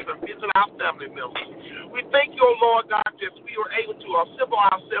not stop and visit our family members. We thank you, Lord God, that we were able to assemble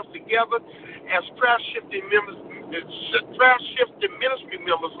ourselves together as prayer-shifting ministry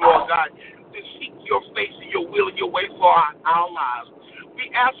members, Lord God, to seek your face and your will and your way for our lives. We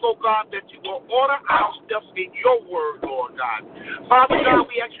ask, oh God, that you will order our steps in your word, Lord God. Father God,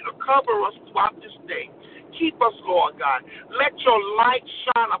 we ask you to cover us throughout this day. Keep us, Lord God. Let your light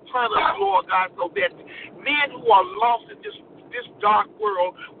shine upon us, Lord God, so that men who are lost in this dark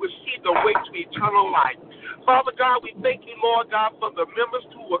world will see the way to eternal life. Father God, we thank you, Lord God, for the members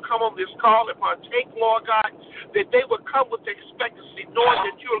who will come on this call and partake, Lord God, that they will come with expectancy, knowing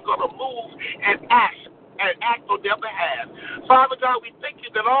that you're going to move and act on their behalf. Father God, we thank you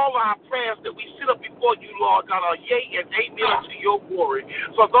that all our prayers that we sit up before you, Lord God, are yea and amen unto your glory.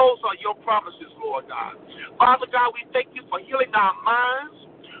 For those are your promises, Lord God. Father God, we thank you for healing our minds.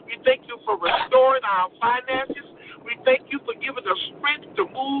 We thank you for restoring our finances. We thank you for giving us strength to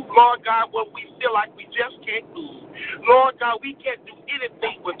move, Lord God, when we feel like we just can't move. Lord God, we can't do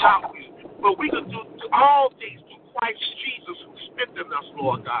anything without you, but we can do all things through Christ Jesus who strengthened us,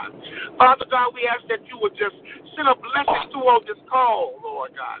 Lord God. Father God, we ask that you would just send a blessing through on this call,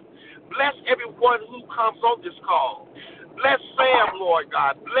 Lord God. Bless everyone who comes on this call. Bless Sam, Lord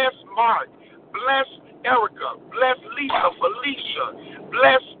God. Bless Mark. Bless Erica. Bless Lisa, Felicia.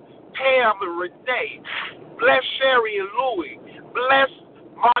 Bless Pam and Renee. Bless Sherry and Louie. Bless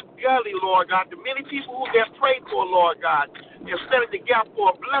Mark Gully, Lord God. The many people who they've prayed for, Lord God, and set in the gap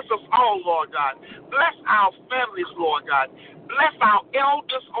for. Bless us all, Lord God. Bless our families, Lord God. Bless our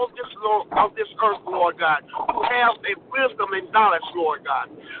elders on this earth, Lord God, who have a wisdom and knowledge, Lord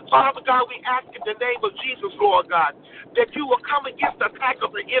God. Father God, we ask in the name of Jesus, Lord God, that you will come against the attack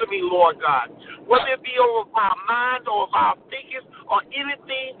of the enemy, Lord God, whether it be over our mind or of our thinking or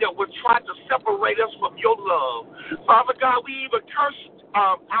anything that would try to separate us from your love. Father God, we even curse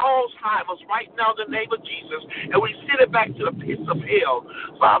Alzheimer's right now in the name of Jesus, and we send it back to the pits of hell.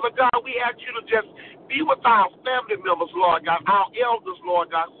 Father God, we ask you to just be with our family members, Lord God, our elders,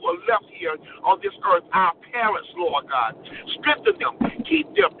 Lord God, who are left here on this earth, our parents, Lord God. Strengthen them,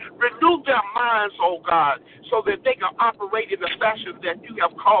 keep them, renew their minds, oh God, so that they can operate in the fashion that you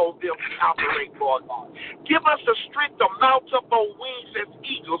have called them to operate, Lord God. Give us the strength to mount up on wings as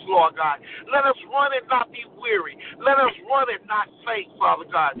eagles, Lord God. Let us run and not be weary. Let us run and not faint, Father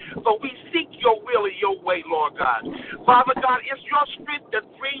God. So we seek your will and your way, Lord God. Father God, it's your strength that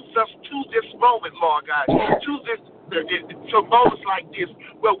brings us to this moment, Lord God, to moments like this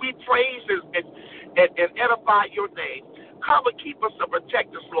where we praise and edify your name. Come and keep us and protect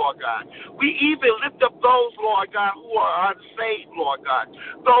us, Lord God. We even lift up those, Lord God, who are unsaved, Lord God.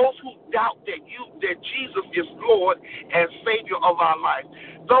 Those who doubt that Jesus is Lord and Savior of our life.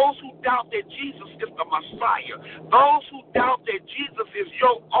 Those who doubt that Jesus is the Messiah. Those who doubt that Jesus is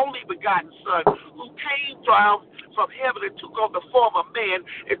your only begotten Son, who came down from heaven and took on the form of man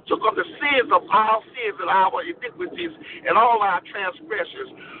and took on the sins of our sins and our iniquities and all our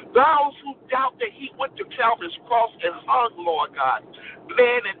transgressions. Those who doubt that he went to Calvary's cross and hung, Lord God,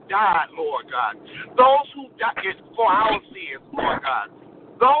 bled and died, Lord God. Those who doubt for our sins, Lord God.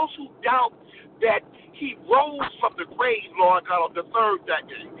 Those who doubt that he rose from the grave, Lord God, on the third day.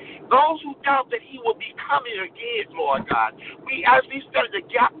 Those who doubt that he will be coming again, Lord God. We, as we stand in the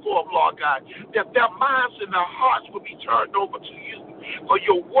gap for them, Lord God, that their minds and their hearts will be turned over to you. For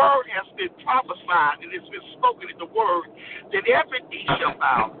your word has been prophesied and it's been spoken in the word that every knee shall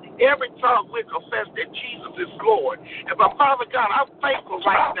bow, every tongue will confess that Jesus is Lord. And my Father God, I'm thankful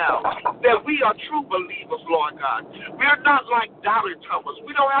right now that we are true believers, Lord God. We're not like doubting Thomas.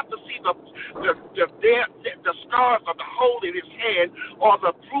 We don't have to see the scars of the hole in his hand or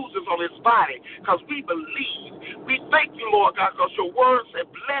the bruises on his body because we believe. We thank you, Lord God, because your word said,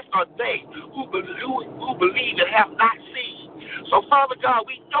 blessed are they who believe and have not seen. So, Father God,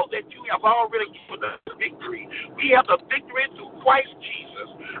 we know that you have already given us the victory. We have the victory through Christ Jesus.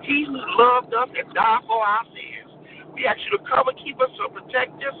 He who loved us and died for our sins. We ask you to cover, keep us, and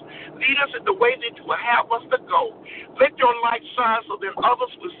protect us. Lead us in the way that you will have us to go. Let your light shine so that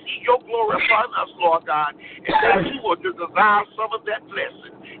others will see your glory upon us, Lord God, and that you will desire some of that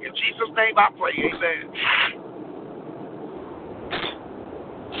blessing. In Jesus' name I pray, amen.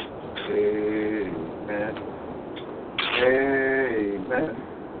 Amen. Amen.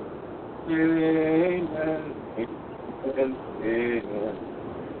 Amen. Amen. Amen.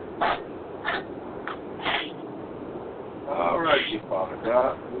 All right, dear Father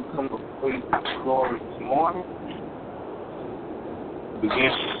God, we come before you with glory this morning. Begin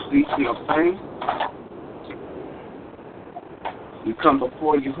to speak to your faith. We come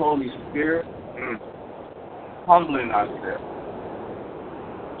before you, Holy Spirit, humbling ourselves.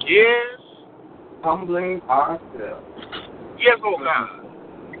 Yes. Humbling ourselves. Yes, oh God.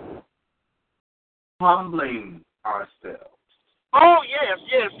 Humbling ourselves. Oh, yes.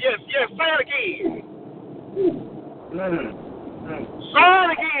 Say it again. Say it again.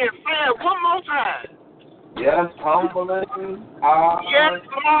 Say it one more time. Yes, humbling ourselves. Yes,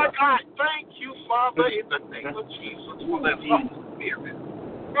 Lord God. Thank you, Father, in the name of Jesus, for that Holy Spirit.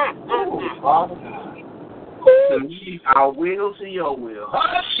 Father God. To leave our will to your will.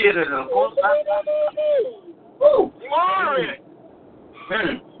 Glory.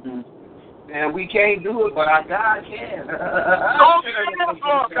 And we can't do it, but our God can.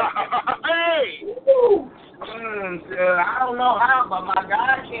 Hey. I don't know how, but my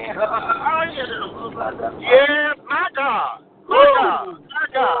God can. Yes, my God. My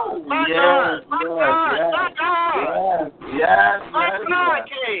God. Yes. My God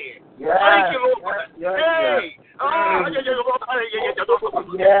can. Yes. Thank you, Lord. Yes. Hey. Thank you, Lord God.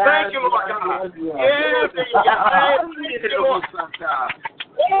 Yes. Thank you, Lord.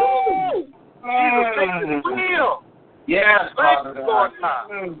 Jesus, thank you for will. Yes, Thank you, Lord God.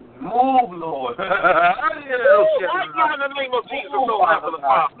 Move, Lord. Right now in the name of Jesus, oh Heavenly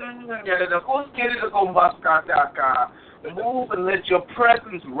Father. Move and let your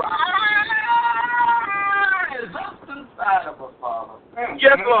presence rise up inside of us, Father.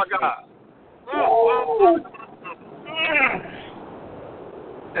 Yes, Lord God.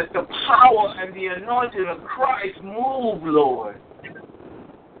 Let the power and the anointing of Christ move, Lord.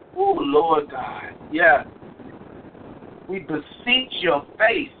 Oh, Lord God. Yeah. We beseech your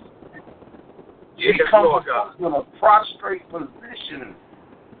face. Yes, we come Lord God. in a prostrate position.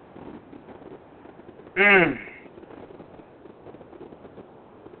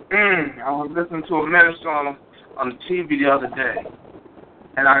 I was listening to a minister on TV the other day,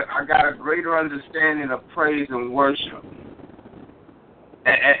 and I got a greater understanding of praise and worship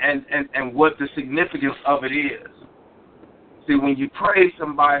and what the significance of it is. See, when you praise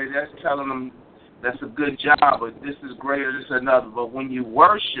somebody, that's telling them that's a good job, or this is great, or this is another. But when you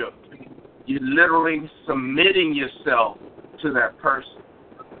worship, you're literally submitting yourself to that person.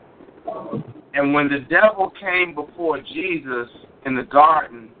 And when the devil came before Jesus in the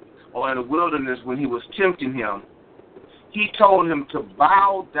garden or in the wilderness when he was tempting him, he told him to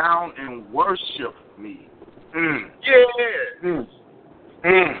bow down and worship me.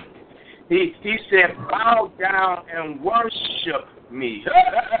 He said, bow down and worship me.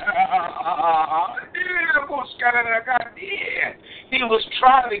 He was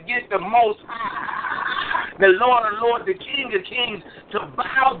trying to get the Most High, the Lord of Lords, the King of Kings, to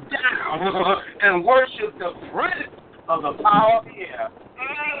bow down and worship the Prince of the power of the air.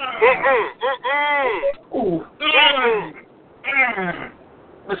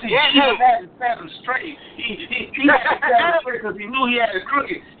 But see, Jesus had to set him straight. He had to set him straight because he knew he had it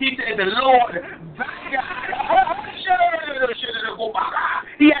crooked. He said, the Lord, thy God.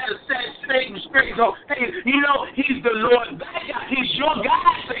 He had to set Satan straight. So, hey, you know, he's the Lord, thy God. He's your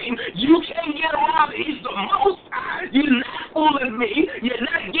God, Satan. You can't get around it. He's the Most High. You're not fooling me. You're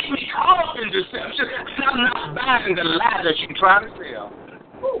not getting me caught up in deception. I'm not buying the lie that you're trying to sell.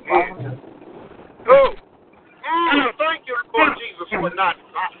 Thank you, Lord Jesus, for not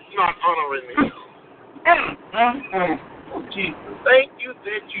honoring me. Jesus. Thank you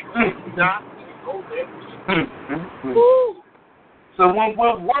that you did not know that. So when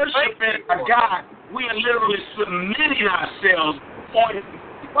we're worshiping a God, we are literally submitting ourselves,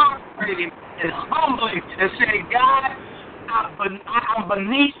 prostrating and humbling and saying, God, I'm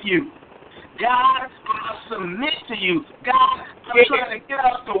beneath you. God, I submit to you. God, I'm trying to get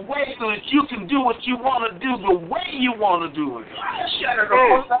out the way so that you can do what you want to do the way you want to do it. Shut it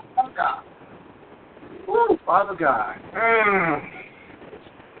up. Oh, Father God.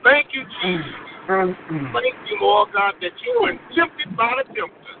 Thank you, Jesus. Thank you, Lord God, that you were tempted by the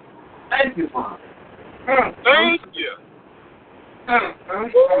tempter. Thank you, Father. Thank you.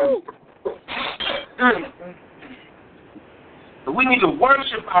 We need to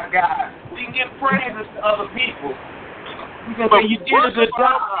worship our God. We can give praises to other people. We can say, you did a good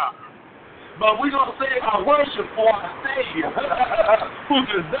job. But we're going to say our worship for our Savior, who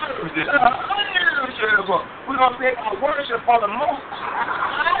deserves it. We're going to say our worship for the Most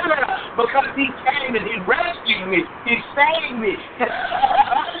High, because He came and He rescued me. He saved me.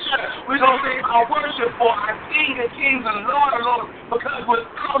 We're going to say our worship for our King of Kings and Lord of Lords, because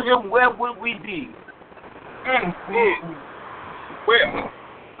without Him, where would we be? Well,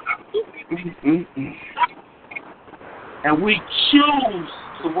 and we choose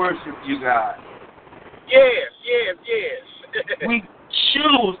to worship you, God. Yes. We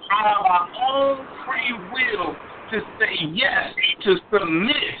choose out of our own free will to say yes, to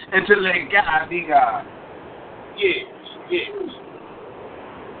submit, and to let God be God. Yes.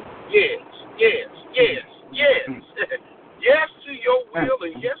 Yes to your will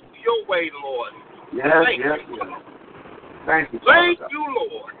and yes to your way, Lord. Yes. Thank you, Thank you,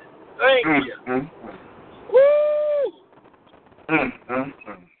 Lord. Thank you. Woo!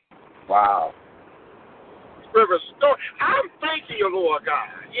 Wow. Restore. I'm thanking you, Lord God.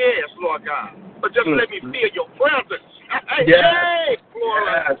 Yes, Lord God. But just let me feel your presence. Yes, Lord.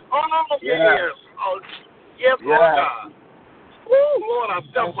 Yes. Oh, yes. Oh, yes, Lord God. Woo, Lord, I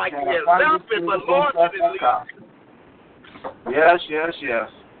felt like you're helping, but Lord, you didn't leave. Yes.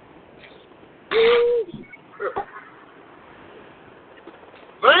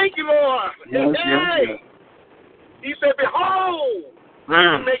 Thank you, Lord. Yes. He said, behold,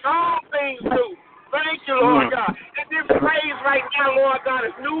 you make all things new. Thank you, Lord God. And this praise right now, Lord God,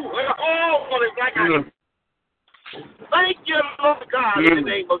 is new. Oh, it's like thank you, Lord God, in the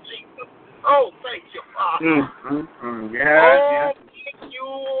name of Jesus. Oh, thank you, Father. Yes. Thank you,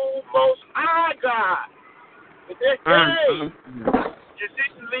 Most High God. Hey, you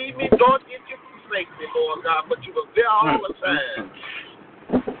didn't leave me, nor did you forsake me, Lord God, but you were there all the time.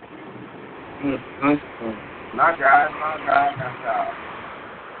 My God.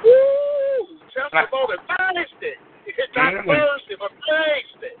 Woo! Testimony, finished it. It's not thirsty, but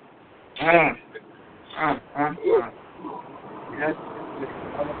placed it. Yes.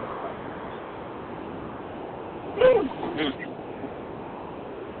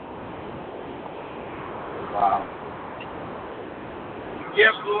 Wow.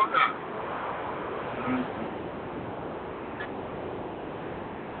 Yes, Lord God.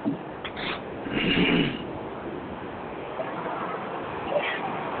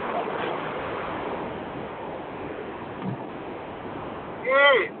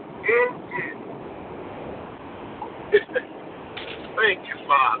 Thank you,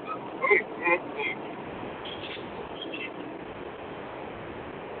 Father.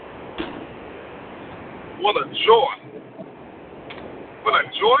 What a joy. What a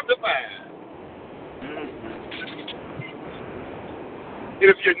joy divine. And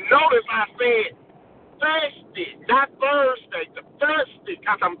if you notice, I said thirsty, not Thursday, thirsty,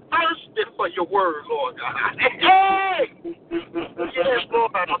 because I'm thirsty for your word, Lord God. Hey! Yes,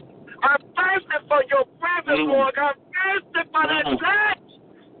 Lord. I'm thirsty for your presence, Lord God. I'm thirsty for that church.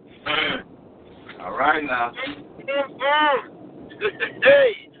 All right now.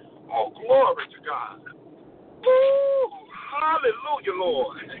 Hey! Oh, glory to God. Woo! Hallelujah,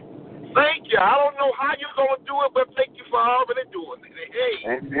 Lord. Thank you. I don't know how you're going to do it, but thank you for already doing it. Hey.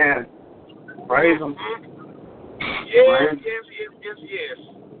 Amen. Praise Him. Yes.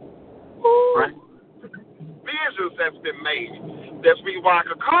 Ooh. Visions has been made. That's me why I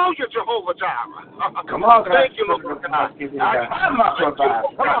can call you Jehovah Jireh. Come on, God. Thank you, Lord. I'm not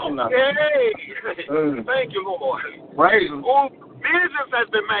surviving. Come on. Hey. Thank you, Lord. Praise Him. Oh, visions has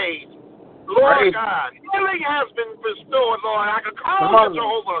been made. Lord God, healing has been restored, Lord. I can call you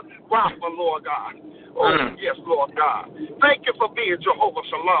Jehovah Rapha, Lord God. Oh, yes, Lord God. Thank you for being Jehovah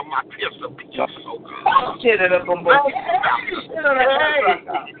Shalom, my Prince of Peace, oh God. Yes,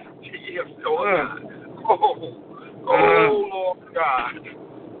 Lord God. Oh, Lord God.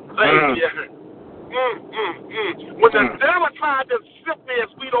 Thank you. When the devil tried to sift me as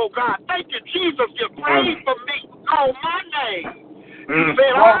sweet, oh God, thank you, Jesus, you prayed for me. Call my name. You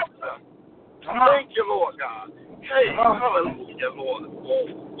said answer. Thank you, Lord God. Hey, hallelujah, Lord.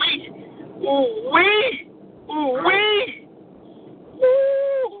 Ooh-wee. Ooh-wee. Ooh-wee.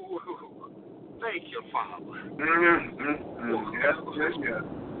 Ooh. Thank you, Father. Yes.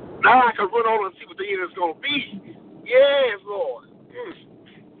 Now I can run on and see what the end is going to be. Yes, Lord.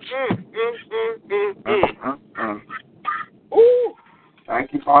 Ooh.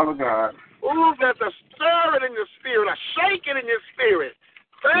 Thank you, Father God. Ooh, there's a stirring in your spirit, a shaking in your spirit.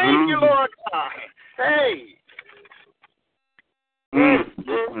 Thank you, Lord God. Hey.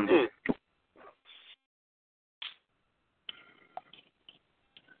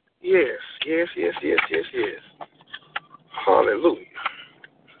 Yes. Hallelujah.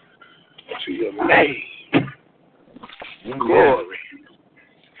 To your name. Glory.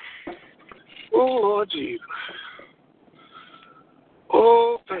 Oh, Lord Jesus.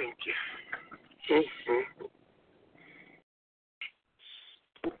 Oh, thank you.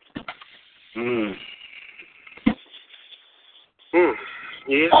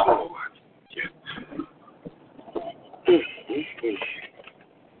 Yes, Lord. Yes.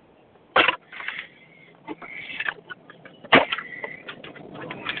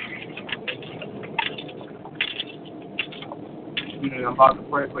 I'm about to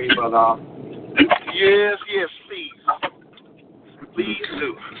pray for you, brother. Yes, please. Please do.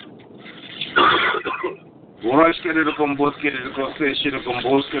 Yara con bosque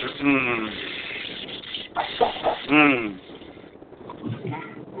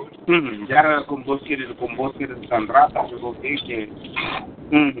de sandrata, yo dije.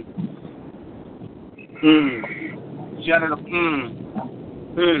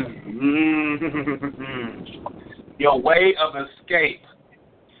 Your way of escape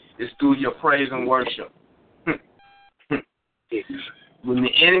is through your praise and worship. When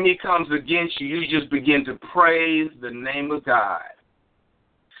the enemy comes against you, you just begin to praise the name of God.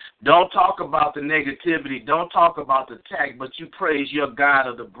 Don't talk about the negativity. Don't talk about the attack, but you praise your God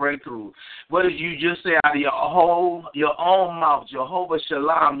of the breakthrough. What did you just say out of your own mouth? Jehovah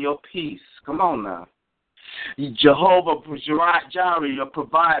Shalom, your peace. Come on now. Jehovah Jireh, your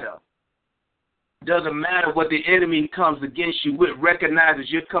provider. Doesn't matter what the enemy comes against you with. Recognize that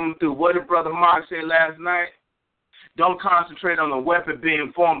you're coming through. What did Brother Mark say last night? Don't concentrate on the weapon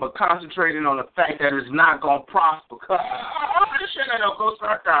being formed, but concentrating on the fact that it's not going to prosper.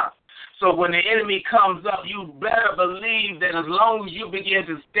 So when the enemy comes up, you better believe that as long as you begin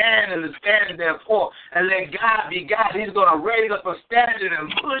to stand and therefore and let God be God, he's going to raise up a standard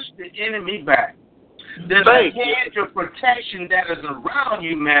and push the enemy back. There's a hedge of protection that is around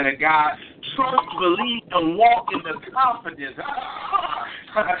you, man of God. Trust, believe, and walk in the confidence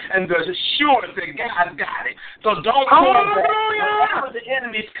and the assurance that God got it. So don't pull back. Whenever the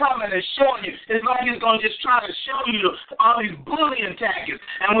enemy's coming and showing you, it's like he's going to just try to show you all these bullying tactics.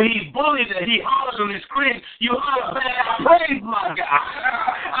 And when he bullies and he hollers on his screen, you holler back, I praise my God.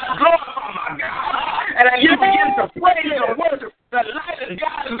 I glorify my God. And as you begin to praise and worship, the light of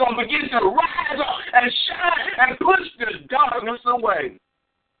God is going to begin to rise up and shine and push the darkness away.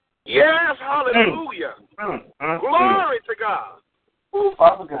 Yes, hallelujah. Glory to God. Ooh,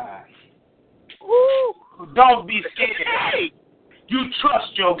 Father God. Ooh. Don't be scared. You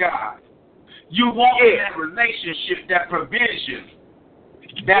trust your God. You walk in that relationship, that provision,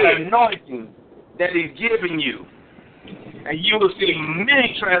 that anointing that he's giving you. And you will see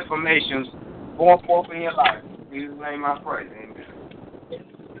many transformations going forth in your life. In Jesus' name I pray. Amen.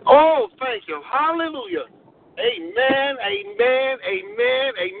 Oh, thank you. Hallelujah. Amen, and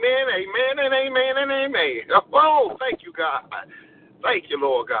amen. Oh, thank you, God. Thank you,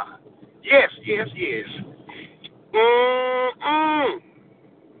 Lord God. Yes.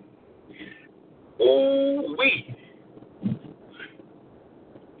 Oh,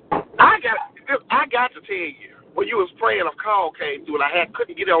 I got to tell you, when you was praying, a call came through, and I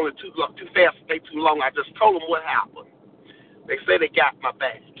couldn't get on it too fast, stay too long. I just told them what happened. They said they got my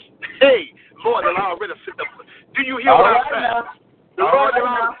back. Hey, Lord, and I already sent them. Do you hear what I'm saying? Lord, and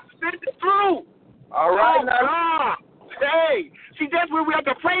I sent it through. All right, now. God. Hey, see, that's where we have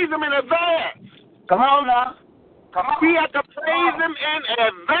to praise him in advance. Come on now. Come on. We have to praise him in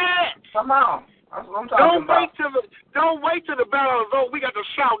advance. Come on. That's what I'm talking about. Don't wait till the battle is over. We got to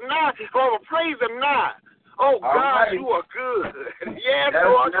shout now or praise him now. Oh, God, you are good. Yes,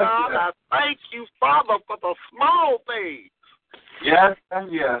 Lord God, I thank you, Father, for the small things. Yes,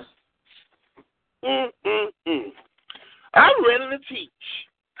 and yes. I'm ready to teach.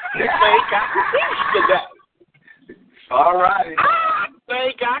 I think I can teach today. All right. I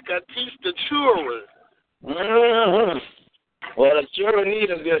think I can teach the children. Well, the children need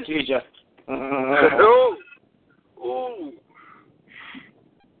a good teacher. Ooh.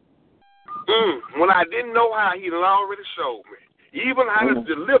 what I didn't know how, he had already showed me. Even how to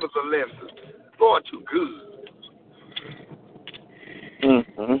deliver the lesson. Lord, too good.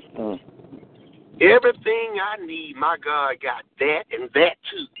 Everything I need, my God got that and that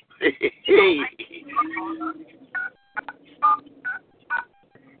too.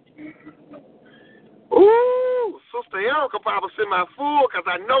 Ooh, Sister Erica probably sent my food because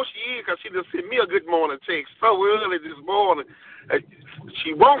I know she is, because she just sent me a good morning text so early this morning.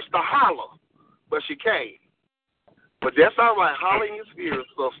 She wants to holler, but she can't. But that's all right. Holler in your spirit,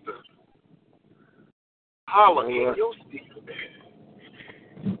 sister. Holler in your spirit.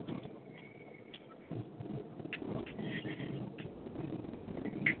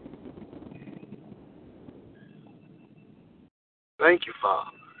 Thank you,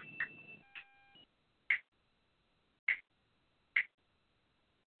 Father.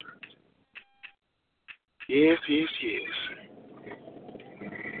 Yes, yes, yes.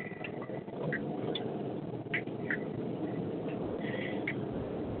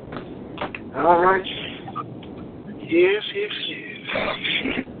 All right. Yes, yes, yes.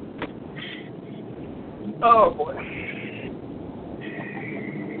 Oh, boy.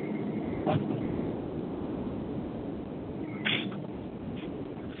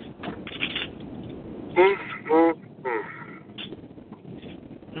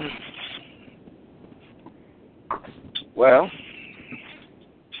 Well.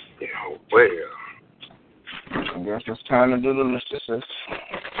 Well. I guess it's time to do the list, sis.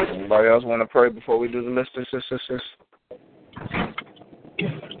 Anybody else want to pray before we do the list, sis?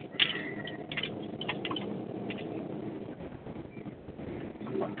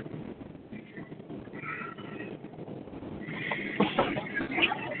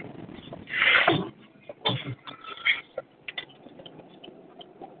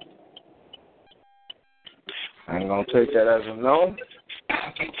 I ain't going to take that as a no.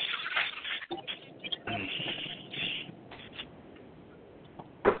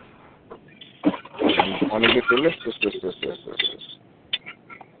 I want to get the list, sis.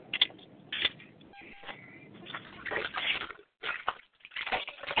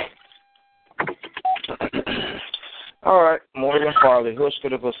 All right, Morgan Farley. Who's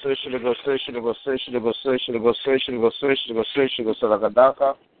going to go say, Salagadaka. Which could go say,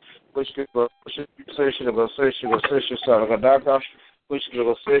 Salagadaka. Which could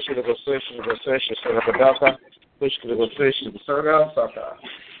go say, Salagadaka. Which could go say, Salagadaka.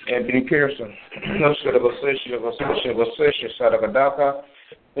 Anthony Pearson. Which could go say, Salagadaka. Which could go say, Salagadaka.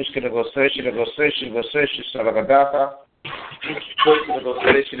 Which could go say, Salagadaka.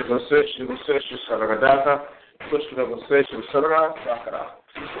 Push to the station, Sarah,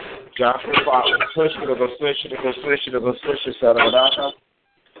 Joshua Fox, push to the station, Saradaka. Push to the station, Saradaka.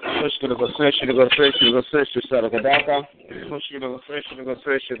 Push to the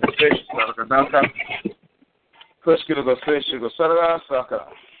station, Saradaka. Push to the station, Saradaka.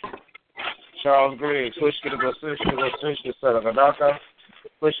 Charles Griggs, push to the station, Saradaka.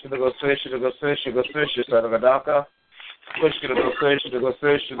 Push to the station, Saradaka. Push to the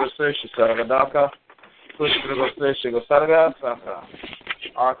station, Saradaka. Push to the station, Saradaka.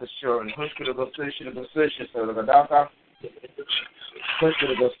 Arthur Shorten, push to the station, Saradaka. Push to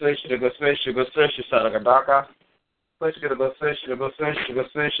the station, Saradaka. Push to the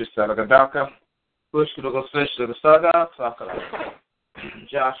station, Saradaka. Push to the station, Saradaka.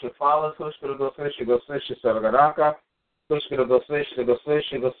 Joshua Fowler, push to the station, Saradaka. Push to the station,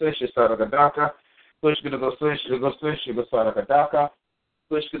 Saradaka. Push to the station, Saradaka.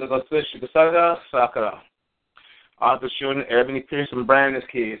 Push to the station, Saradaka. Arthur Shorten, Ebony Pearson, Brandon's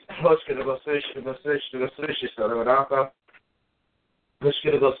kids. Push to the station, Saradaka. Push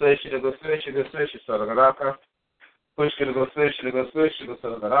to the station, Saradaka. Push to the station,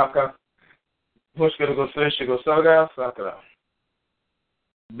 Saradaka. Push to the station, Saradaka.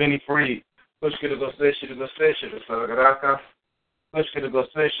 Benny Freed, push to the station, Saradaka. Push to the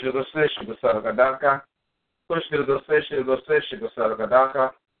station, Saradaka. Push to the station, Saradaka.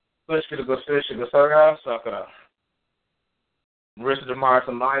 Push to the station, Saradaka. Rest of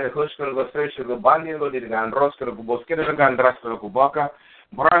Martha Maya, Husker, the Station, the Banyan, the Gandroska, the Bosque, the Gandraska, the Kubaka,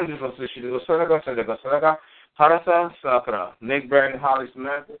 Brandon, the Station, the Saga, the Saga, Harasa, Sakra, Nick Brand, Holly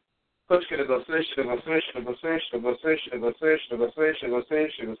Smith, Husker, the Station, the Station, the Station, the Station, the Station, the Station, the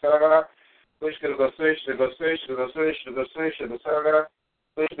Station, the Saga, Husker, the Station, the Station, the Station, the Station, the Saga,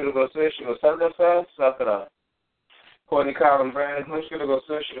 Husker, the Station, the Saga, Sakra. Courtney Collin Brand, Husker, the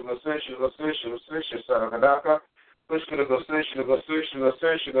Station, the Station, the Station, the Station, Saga, Push to the station,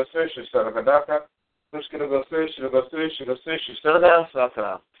 Saradaka. Push to the station,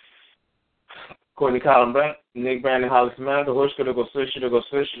 Saradaka. Courtney Collin Bank, Nick Brandon Hollis Samantha, Hushka to go fish, to go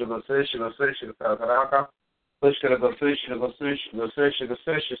fish, to go fish, to go fish, to go Sagaraka. Hushka to go fish, to go fish, to go fish, to go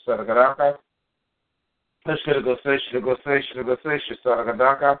fish, to Sagaraka. Hushka to go fish, to go fish, to go fish, to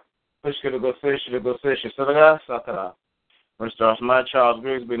Sagaraka. Hushka to go fish, to go fish, to Sagaraka. Restore my Charles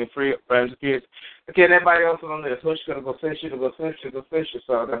Griggs, being free, friends, kids. Okay, everybody else on this. Hushka to go fish, to go fish, to go fish, to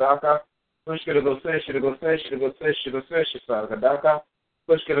Sagaraka. Hushka to go fish, to go fish, to go fish, to go fish, to Sagaraka.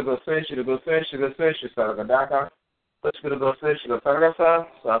 Hushka to go fish, to go fish, to go fish, to Sagaraka. Hushka to go fish, to go Sagaraka,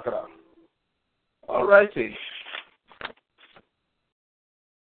 Sakara. All righty.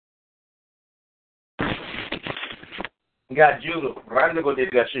 Got Judo. Randigo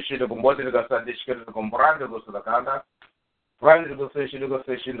did got shishi to go to the Sadishka to go Brando goes to the Kanda. Randigo fish to go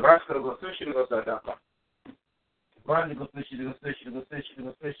fish, Raska to go fish to go Sadaka. Randigo fish to go fish to go fish to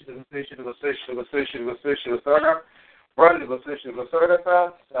go fish to go fish to go fish to go fish to go fish to go Sadaka. Randigo fish to go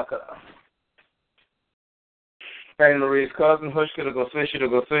Sadaka, Sakara. Fanny Marie's cousin, Hushka to go fish to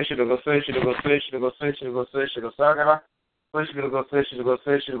go fish to go fish to go fish to go fish to go fish to go Sakara. Hushka to go fish to go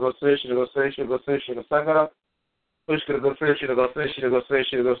fish to go fish to go fish to go fish to go Sakara. Hushka to go fish to go fish to go fish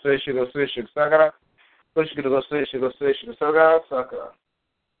to go fish to go fish to go Sakara. Hushka to go fish to go fish to go Sakara.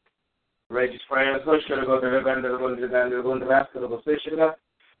 Reggie's friends, Hushka to go to the band, to go to the band, to go to the basket, to go fish to go.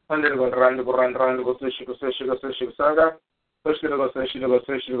 Under to go run, to go run, to go fish to go fish to go fish to go Sakara. Hushka to go fish to go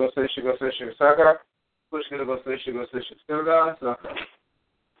fish to go fish to go fish to go Sakara. Hushka to go fish to go fish to go Sakara.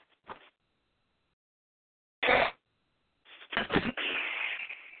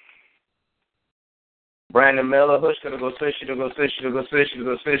 Brandon Miller, Hushka to go fish to go fish to go fish to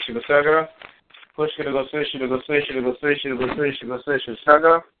go fish to go Sakara. Hushka to go fish to go fish to go fish to go fish to go fish to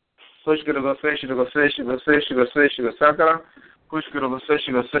Sakara. Hushka to go fish to go fish to go fish to go fish to go Sakara. Hushka to go fish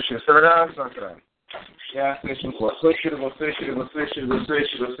to go fish to go Sakara. Yeah, fishing for Hushka to go fish to go fish to go fish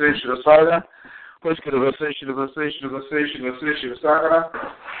to go fish to go Sakara. Hushka to go fish to go fish to go fish to go fish to go Sakara.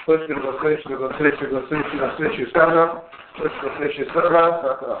 Hushka to go fish to go fish to go fish to go fish to Sakara. Hushka to fish to go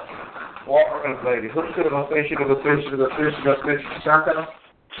Sakara. Walker's lady. Hushka to go fish to go fish to go fish to go fish to Sakara.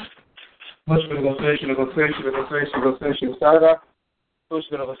 Hushka to go fish to go fish to go fish to go fish to Sakara.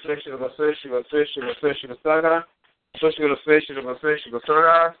 Hushka to go fish to go fish to go fish to go fish to Sakara. Hushka to go fish to go fish to go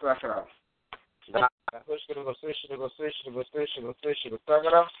Sakara. Hushka to go fish to go fish to go fish to go fish to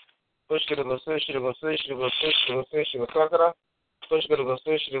Sakara. Hushka to go fish to go fish to go fish to go fish to Sakara. Hushka to go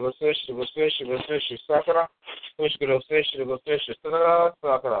fish to go fish to go fish to go fish to Sakara. Hushka to go fish to go fish to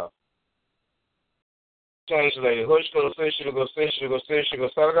Sakara. Change lady. Hushka to go fish to go fish to go fish to go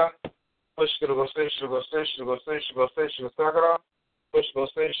Sakara. Hushka to go fish to go fish to go fish to go fish to Sakara. Hushka to go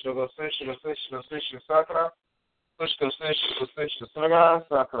fish to go fish to go fish to go fish to Sakara. Hushka to go fish to go fish to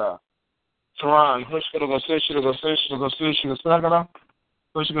Sakara. Saran. Hushka to go fish to go fish to go fish to Sakara.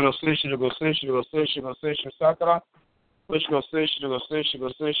 Hushka to go fish to go fish to go fish to go fish to Sakara. Hushka to go fish to go fish to go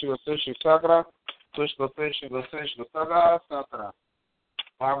fish to go fish to Sakara. Hushka to go fish to go fish to go Sakara.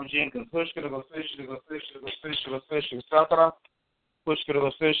 Barbara Jenkins, Hushka to go fish to go fish to go fish to go fish to Sakara. Hushka to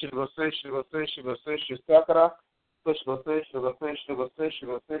go fish to go fish to go fish to go fish to Sakara. Hushka to go fish to go fish to go fish to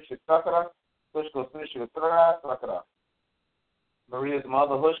go fish to Sakara. Hushka to go fish to go Sakara. Maria's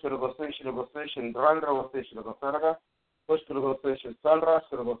mother, Hushka to go fish to go fish and Drandra go fish to go Sakara. Hushka to go fish and Sandra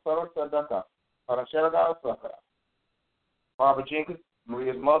to go Sakara. Parasharaga Sakara. Barbara Jenkins,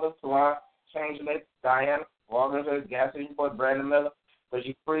 Maria's mother, Sawan, Changeling, Diana, Walker, Gas Station Boy, Brandon Miller,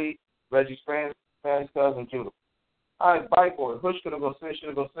 Reggie Free, Reggie's friends, Fanny's cousin, Judah. All right, bike boy. Hushka to go fish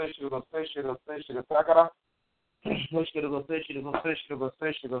to go fish to go fish to go fish to go Sakara. Hushka to go fish to go fish to go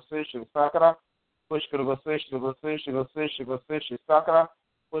fish to go fish to go Sakara. Hushka to go fish to go fish to go fish to go fish to Sakara.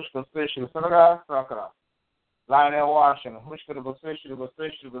 Hushka to fish to go Sakara. Lionel Washington. Hushka to go fish to go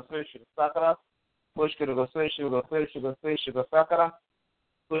fish to go fish to Sakara. Hushka to go fish to go fish to go fish to go Sakara.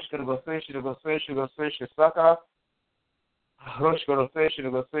 Hushka to go fish to go fish to go fish to Sakara. Hushka to fish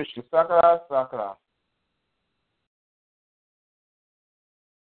to go fish to Sakara.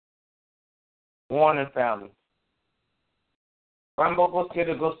 Warning family. Rambo go fish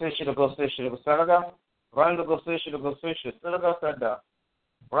to go fish to go fish to go Sakara. Rambo go fish to go fish to Sakara.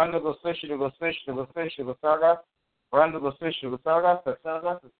 Rambo go fish to go fish to go fish to go Sakara. Rambo go fish to go Sakara.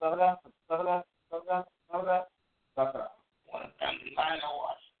 Warning family. Lionel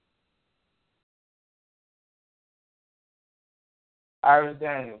Washington. Iris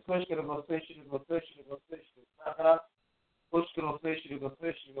Daniels. Push to go fish to go fish to go fish to Sakara. Push to go fish to go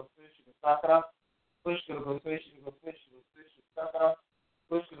fish to go fish to Sakara. Push to go fish to go fish to go fish to Sakara.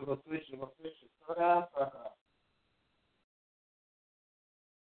 Push to go fish to go fish to Sakara.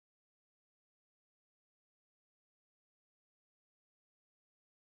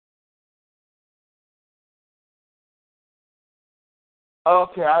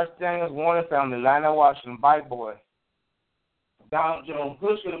 Okay, I stand as one family. Lionel Washington, Bite Boy. Donald Jones,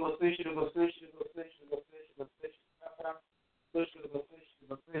 push to go fish, to go fish, to go fish, to go fish, to go fish, push to go fish, to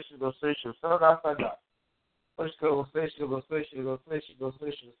go fish, to go fish, to Saga, push to go fish, to go fish, to go fish, to go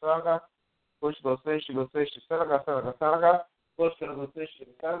fish, to Saga, push to go fish, to go fish, to Saga, push to go fish, to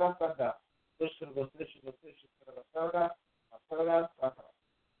Saga, push to go fish, to go fish, to Saga, Saga.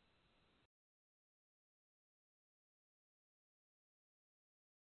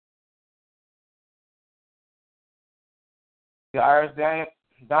 The Irish Daniel,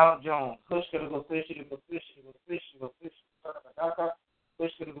 Donald Jones, push to go fish, to go fish, to go fish, to go fish, to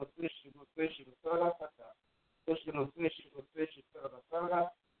push to go fish, to go fish, to go push to go fish, to go fish, to go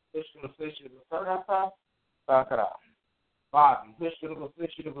push to go fish, to go Bobby, push to go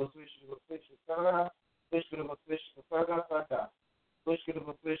fish, to go fish, to go fish, to go push to go fish, to go push to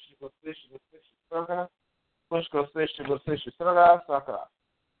go fish, to go fish, to go fish, to push to go fish, to go fish, to go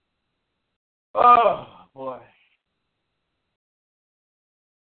Oh boy.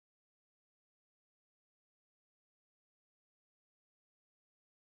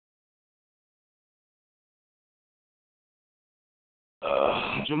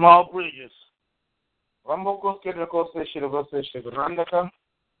 Jamal Bridges. Rumble goes get a go fish, to go fish, to go Randaka.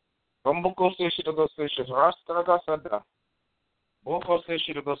 Rumble goes fish, to go fish, to Rastraga Sada. Boko fish,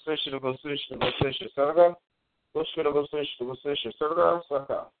 to go fish, to go fish, to go fish, to Sarga. Push to go fish, to go fish, to Sarga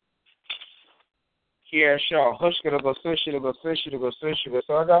Saka. Here Shaw, Hush to go fish, to go fish, to go fish, to go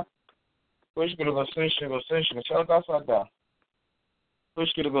Sarga. Push to go fish, to go fish, to Sarga Sada.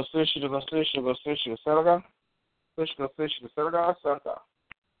 Push to go fish, to go fish, to go fish, to Sarga. Push to fish to Sarga Saka.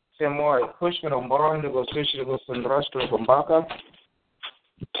 Same way, push to Moron to go fish to go Sandras to Kumbaka.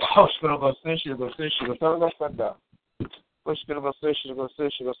 Push to go fish to go Sarga Sada. Push to go fish to go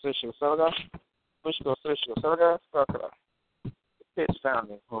Sarga. Push to go fish to Sarga Saka. Pitch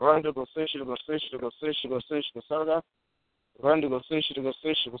family. Run to go fish to go Sarga. Run to go fish to go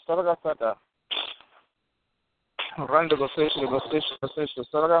Sarga Sada. Run to go fish to go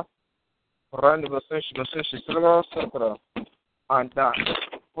Sarga. Run to go fish to go Sarga. And that.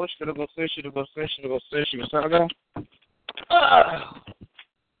 Push to go fish to go Sarga.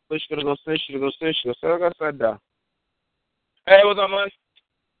 Push to go fish to go Sarga Sada. Hey, what's up, man?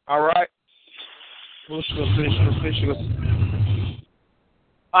 All right. Push to go fish to go.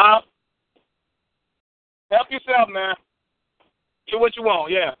 Help yourself, man. Get what you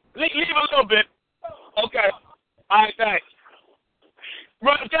want, yeah. Leave a little bit. Okay. All right, thanks.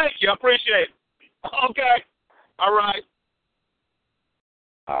 Right, thank you. I appreciate it. Okay. All right.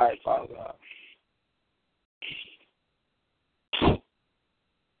 All right, Father God.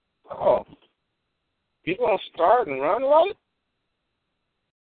 Oh. You going to start and run right?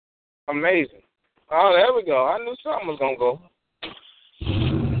 Amazing. Oh, there we go. I knew something was going to go.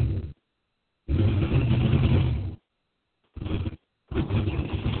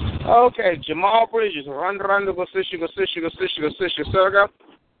 Okay, Jamal Bridges. Run to go fish, Sarga.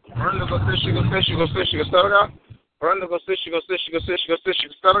 Run to go fish, Sarga. Run to go fish,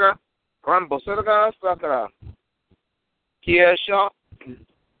 Sarga. Rambo Sarga, Sakara. Kia Shaw.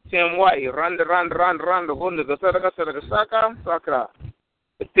 Tim White. Run to go Sarga, Saka, Sakara.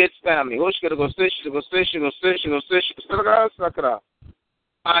 The Pitts family. Who's going to go fish, Sarga, Sakara.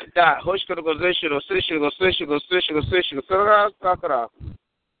 I die. Who's going to go fish, Sarga, Sakara.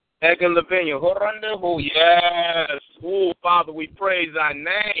 Egan Lavinia, oh yes. Oh, Father, we praise thy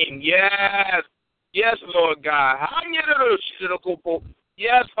name. Yes. Yes, Lord God.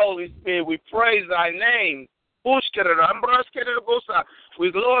 Yes, Holy Spirit, we praise thy name.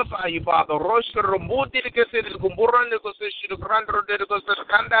 We glorify you, Father.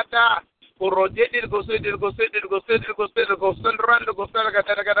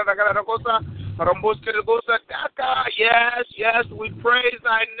 Yes, we praise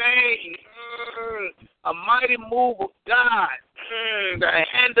thy name. A mighty move of God. The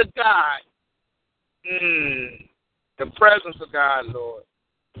hand of God. The presence of God, Lord.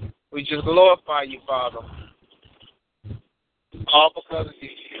 We just glorify you, Father. All because of you.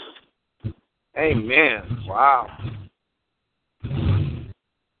 Amen. Wow.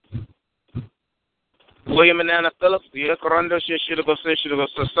 William and Anna Phillips, the Ekorando, Shishiko,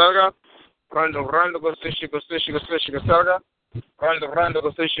 Saga, Rando, go, Saga, Rando,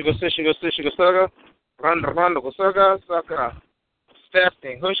 go, Saga, Rando, go, Saga, Sakara,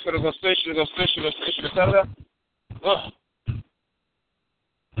 Stephanie, Hushka, go, Saga, Hushka, go, Saga,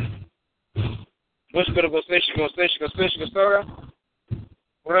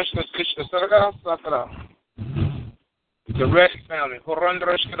 Rushka, Saga, Sakara, the Red family, Horando,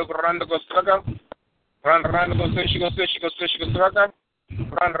 go, Saga, Run, go, Saga,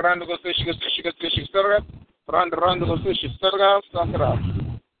 Randa go fish, Sarga. Randa go fish, Sarga, Sakara.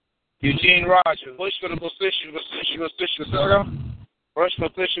 Eugene Rogers, Bush go fish, Sarga. Rush go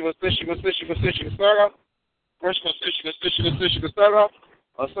fish, Sarga. Rush go fish, Sarga.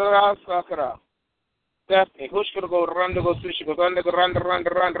 Sarga, Sakara. Stephanie, who's going to go run to go fish? Go run,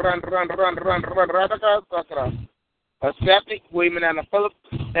 Sakara. Stephanie, William and Phillips,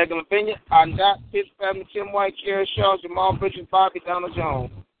 Eglin Pena, Andat, his family, Tim White, Kerry Shaw, Jamal Bridges, Bobby, Donald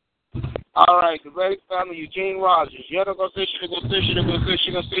Jones. All right, the Reddick family, Eugene Rogers. You go fish,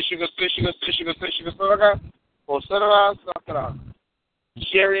 Sarga. Or Sarga, Sakara.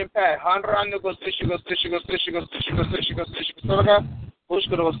 Sherry and Pat, Honda, go fish, Sarga. Who's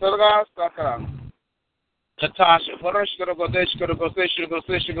going to go Sarga, Sakara. Natasha, Farash, go fish, Sarga.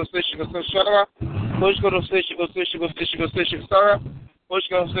 Push go to fish, Sarga. Push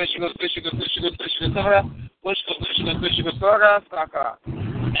go fish, Sarga. Push go fish, Sarga, Sakara.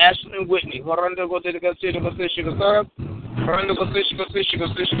 Ashley and Whitney, Horanda go to the fish, Sarga. Horanda go fish, Sarga.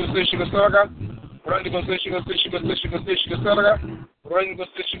 Horanda go fish, Sarga. Horanda go fish, Sarga.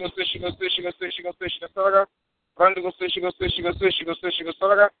 Horanda go fish,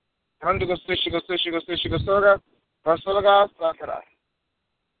 Sarga. Horanda go fish, Sarga. Sarga, Sakara.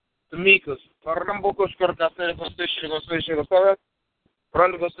 Tamika's, Rambo goes to the fish, Sarga.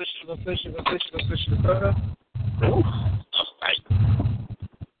 Horanda go fish, Sarga.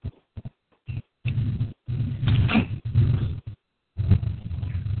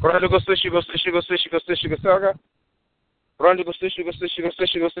 Horanda go fish, Sarga. Horanda go fish,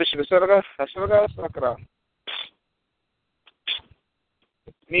 Sarga. Sarga, Sakara.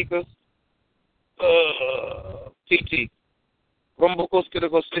 Mika's TT. Rumble goes to the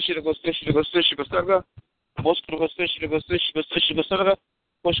fish, Sarga. Bosco goes fish, Sarga.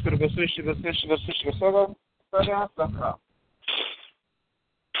 Bosco goes fish, Sarga. Sarga, Sakara.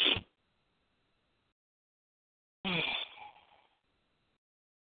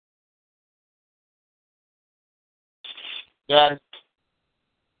 Got it.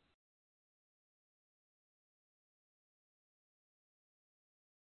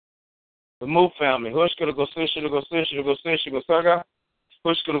 The Move family. Who's going to go fish, Sarga. Who's going to go fish, Sarga.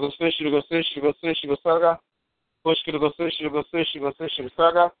 Who's going to go fish, Sarga. Who's going to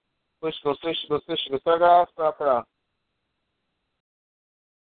fish, Sarga, Sakara.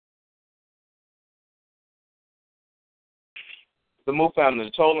 The Move family,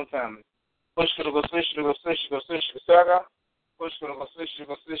 the Tolan family. Who's going to go fish, Sarga. Who's going to go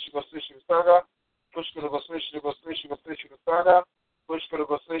fish, Sarga. Who's going to go fish, Sarga. Push for the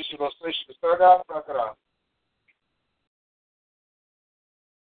fish, Sarga, Sakara.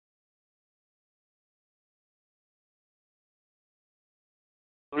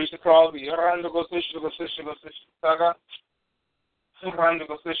 Teresa Crosby, Randa go fish, Saga. Randa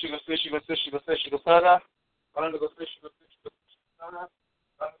go fish, Saga. Randa go fish, Saga.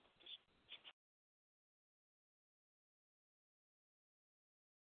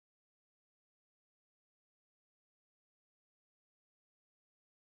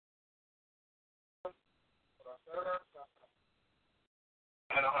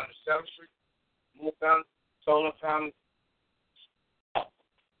 And 107th Street, Move Family, Solar Family,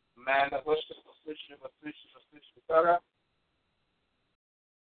 Amanda Bushka, Saga.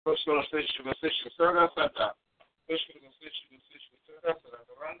 Bushka, Saga, Sata. Bushka, Saga,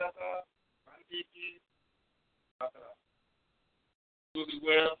 Randa, Randiki, Julie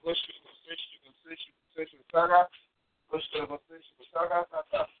Well, Bushka, Saga. Bushka, Saga,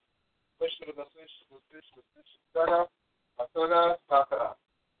 Sata. Bushka, Saga. Saga, Sakara.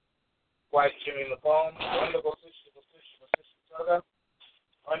 White Jimmy LaPalm, Wonderful Fish, Saga.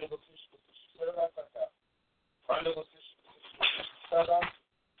 Wonderful Fish, Saga, Saga. Wonderful Fish, Saga.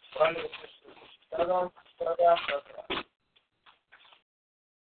 Wonderful Fish, Saga, Saga, Saga.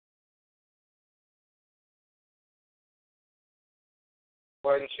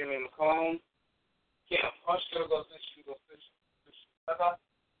 White Jimmy LaPalm. Camp, Hush, go fish, Saga.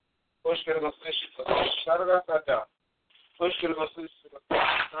 Hush, go fish, Saga, Saga. Push to the fish,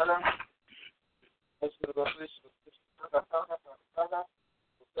 Saga. Push to the fish, Saga.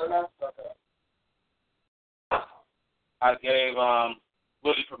 I gave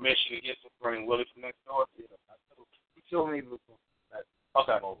Willie permission to get to bring Willie from next door. He told me before.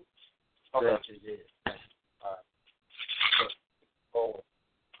 Okay. Okay. All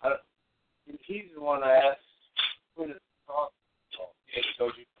right. He's the one I asked. Who to talk? Yeah, he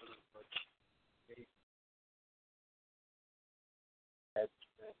told you.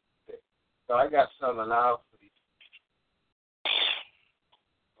 So I got something out for these.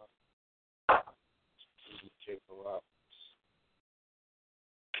 Check them out.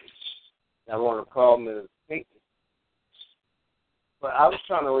 I want to call Ms. Pinky. But I was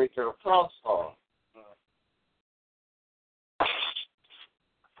trying to reach her cross call.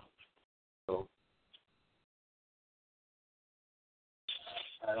 So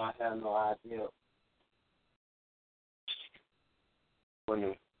I don't have no idea when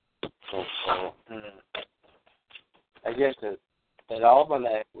you I guess that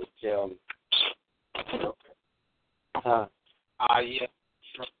almanac would tell me. Yeah.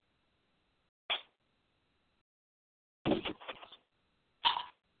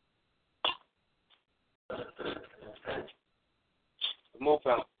 Move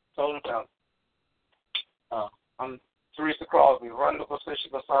out. Total count. I'm Teresa Crosby. Run the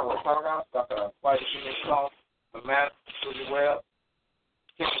position of Sarah Sarah. Dr. White Song. The man really well.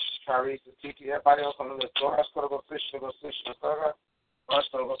 Tyrese, Tiki, everybody else on the list. Go ask for the position of Sarah. Ask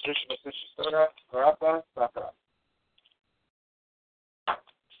for the position of Sarah. Garapa, Sakura.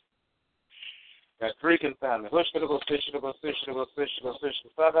 That Greekin family. Push for the position of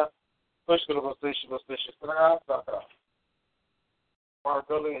Sarah. Push for the position of Sarah. Sakura. Our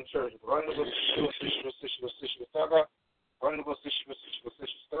building and church. Run the position of Sarah. Run the position of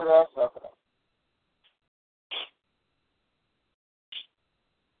Sarah. Sakura.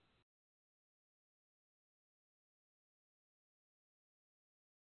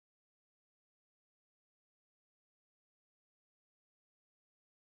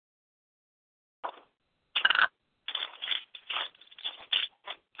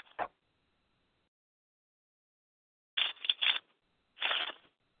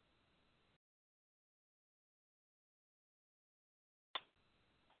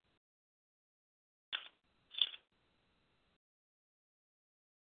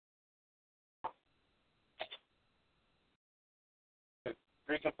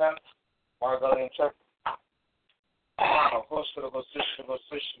 Greekin family. Our building and church. Push for the position of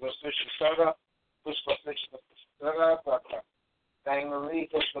Sarah. Push for the position of Sarah. Sakura. Dang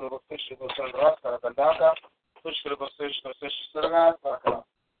Marie. Push for the position of Sarah. Bandaka. Push for the position of Sarah. Sakura.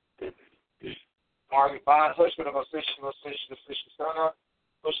 Margie Bond. Push for the position of Sarah.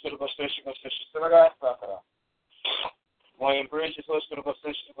 Push for the position of Sarah. Sakura. William Bridges. Push for the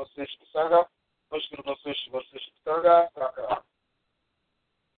position of Sarah. Push for the position of Sarah. Sakura.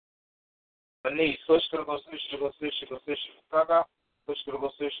 Denise, push to the position, Sakura. Push to the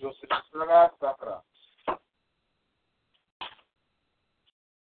position, Sakura. Sakura.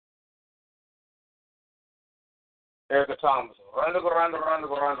 Erica Thomas, run the position,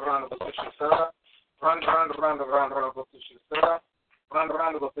 Sakura. Run the position, Sakura.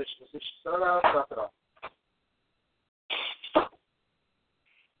 Run the position, Sakura. Sakura.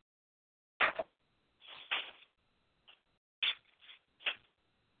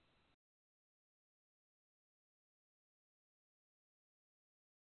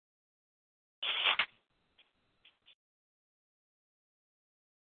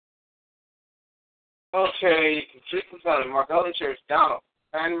 Okay, Patricia Sullivan, Margolis Church, Donald,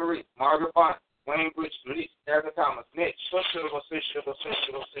 Anne Marie, Margaret Bond, Wayne Bridge, Denise, Erica Thomas, Mitch, push to the position,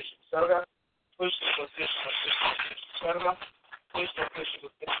 Sarah. Push to the position, Sarah. Push to the position,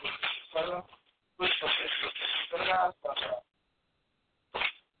 Sarah. Push to the position, Sarah.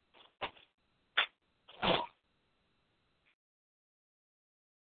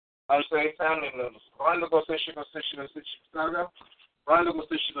 I'm saying family members, run the position, Sarah. Run the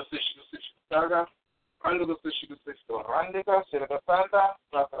position, Sarah. Run the position, Randika, Sierra Santa,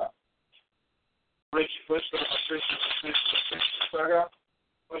 Sakura. Rich, push the position, Sarah.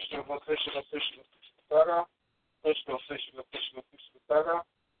 Push the position, Sarah. Push the position, Sarah.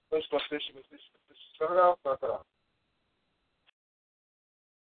 Push the position, Sarah. Sakura.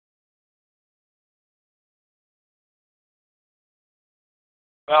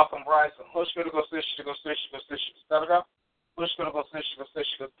 Malcolm Bryson, push for the position, Sarah. Push for the position,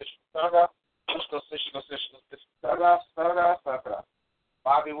 Sarah. Push the position, Sakura.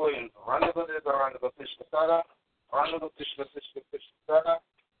 Bobby Williams, run the position, Sarah. Run the position, Sarah.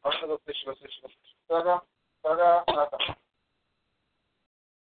 Run the position, Sarah. Sakura.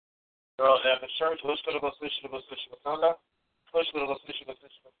 Girl at the church, push for the position, Sarah. Push for the position,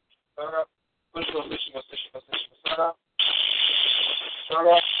 Sarah. Push for the position, Sarah.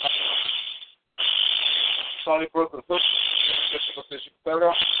 Sarah. Sony Brooklyn, push the position,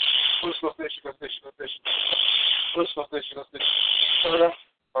 Sarah. Push the position, push the position, Sarah.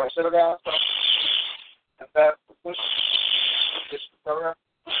 Or Sarah. And that push the position, Sarah.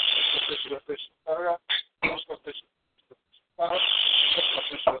 Push the position, Sarah. Push the position, Sarah. Push the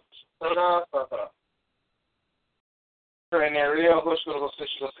position, Sarah. Train area, push the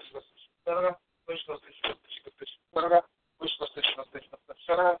position, Sarah. Push the position, Sarah. Push the position,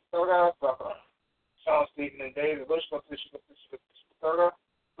 Sarah.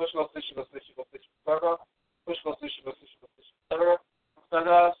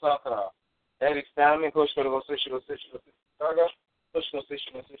 Eddie Stanley,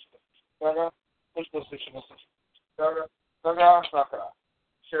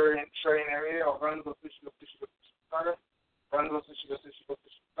 Sherry area or run the fish run the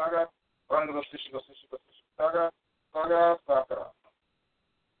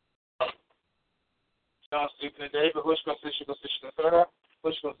John Stephen David, who's going to fish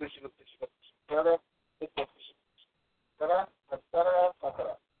who's going to fish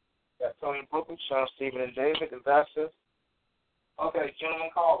Tony Brooklyn, Sean Stephen and David, ambassadors. Okay, gentlemen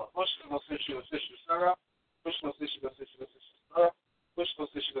caller. Who's going to fish who's going to fish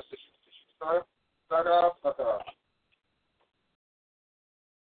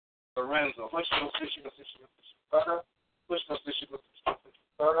Lorenzo, who's going to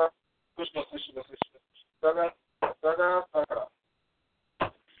fish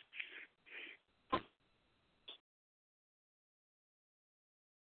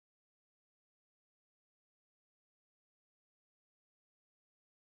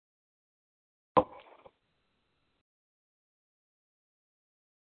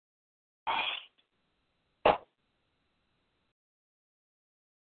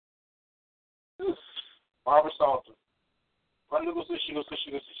Barbara Salter.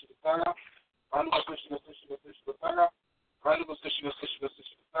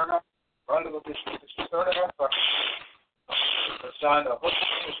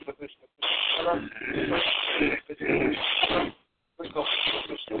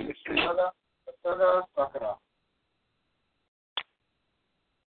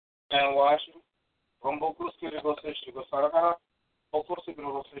 And Washington. Rumble Kuski to go fish to go Saragana. Okusi to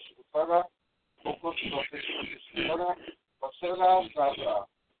go fish to Saga. Okusi to go fish to Saga. Saga, Saga.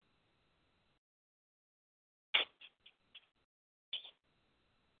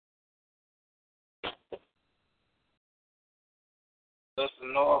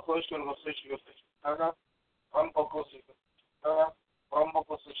 Listen, no, Okusi to go fish to Saga. Rumble Kusi to Saga. Rumble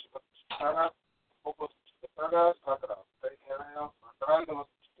Kusi to Saga. Okusi to Saga, Saga. Randall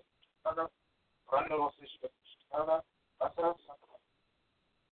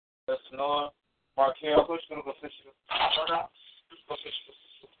That's Noah Markel, who's going to go fish with Saga.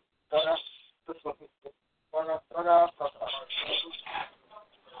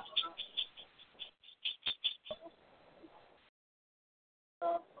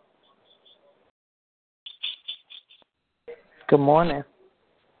 Good morning.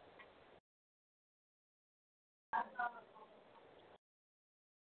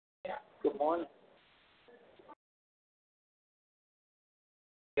 Good morning.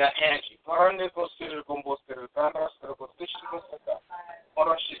 Yeah, Angie. Parne consider como ser tana, pero consider saka.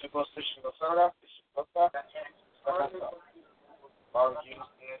 Ora shi consider saka, saka.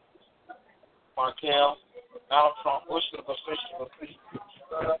 Markel, Donald Trump, Bush consider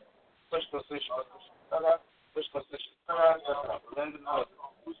saka. Bush consider saka. Bush consider saka. Lyndon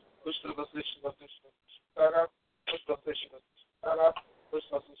Bush consider saka. Bush consider saka. Bush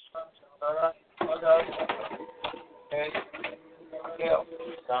consider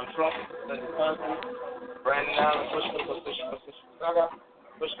Donald Trump, Brandon Allen, Bush consider saka.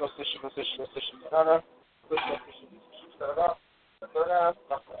 Bush consider saka. Bush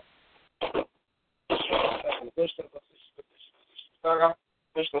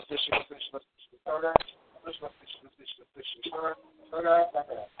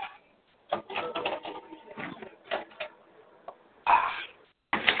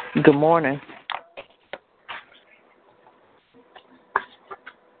Good morning.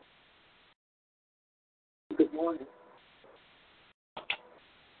 Good morning.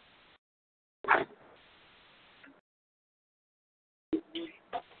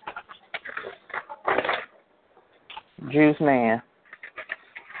 Juice man.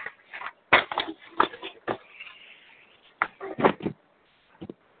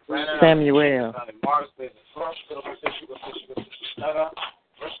 Samuel.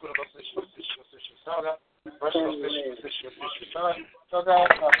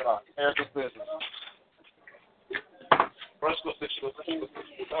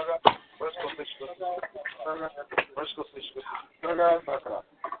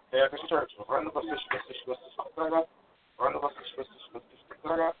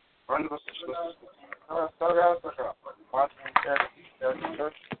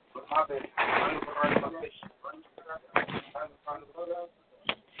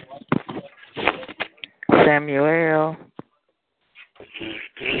 Samuel.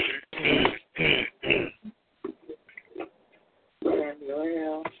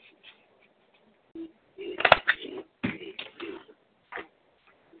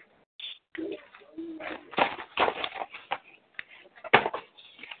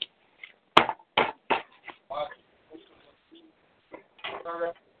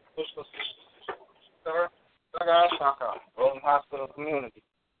 Saka. Rolling Hospital Community.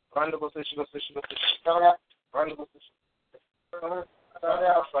 Run the position, go position, go position. Saka. Run the position. Saka.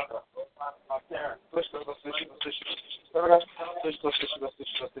 Saka. Push the position, go position, go position. Saka. Push the position, go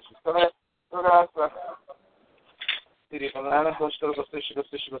position, go position. Saka. Saka. City of Atlanta. Push the position, go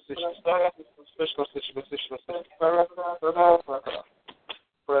position, go position. Saka. Push the position, go position, go position. Saka. Saka.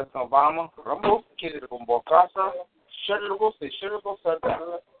 President Obama. Rumble. Kid of Bombocasa. Sugarable, say sugarable,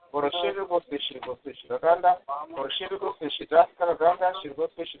 Saka. Or a sugarable fish, go fish the Ganda, or a sugarable fish, Daska, Ganda, she go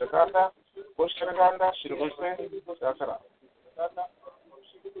fish the Ganda, push the Ganda, she go fish, Dakara.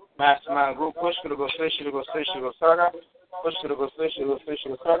 Mastermind group, push to go fish, go Saga, push to go fish, go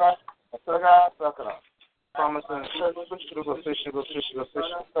Saga, Saga, Sakara. Promise and church, push to go fish, go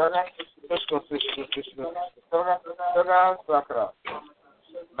Saga, push go fish, go Saga, Saga, Sakara.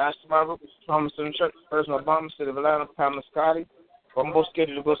 Mastermind group, Promise and church, President Obama, City of Atlanta, Pamela Scotty. Rumble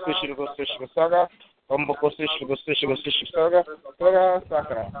skitty to go station, Saga. Rumble go station, Saga. Saga,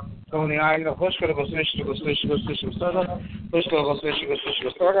 Sakara. Tony Island, push to go station, Saga. Push to go station,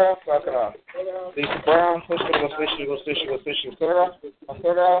 Saga. Sakara. Lisa Brown, push to go station, Saga.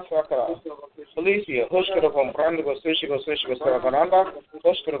 Saga, Sakara. Felicia, push to go Brando, go station, Saga.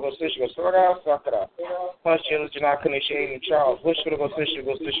 Push to go station, Saga. Sakara. Punch Janaka Nation and Charles, push to go station,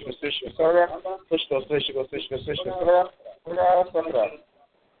 Saga. Push to go station, Saga.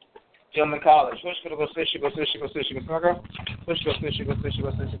 Gentleman College. Push go station, Saga. Push go station,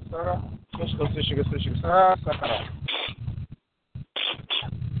 Saga. Push go station, Saga.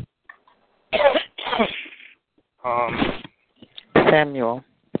 Samuel.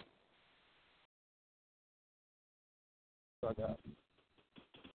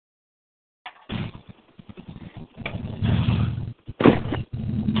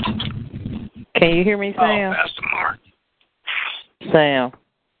 Can you hear me, Sam? Pastor Mark. Sam.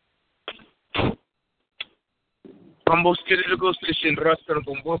 Comboskere de go station, Rastra,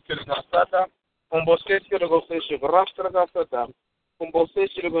 Comboskere Gasata. Comboskere de go station, Rastra Gasata.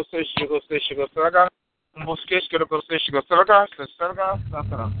 Comboskere de go station, Saga. Comboskere de go station, Saga.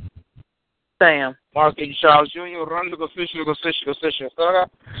 Saga. Sam. Mark and Charles Jr. Run to go station, Saga.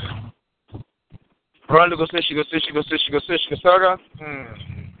 Run to go station, Saga.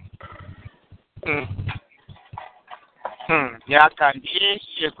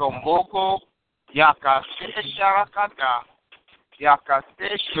 Yakandishe Komboko, Yakasesha Kata,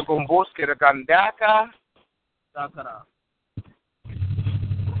 Yakasesha Komboske Gandaka, Sakara.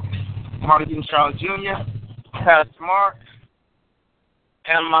 Martin Charles Jr., Pat Smart,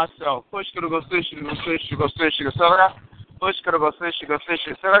 and myself. Push to go station, Saga. Push to go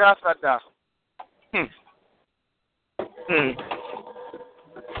station, Saga, Sata.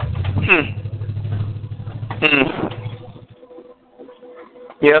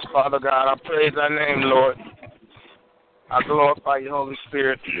 Yes, Father God, I praise thy name, Lord. I glorify your Holy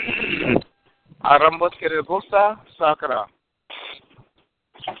Spirit. Aramboskere Gusta Sakara.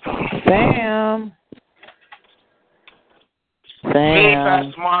 Sam.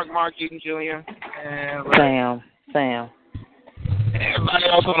 Fast Mark Eaton Jr. And Sam. Everybody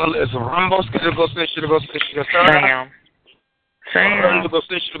else on the list. Aramboskere Gusta Sakara. Sam. Run to go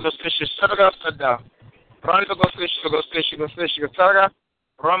station, Saga. Run to go station, Saga.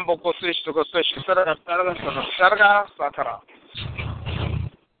 Rumble go station, Saga, Sakara.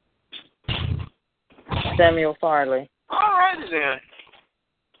 Samuel Farley. All right, then.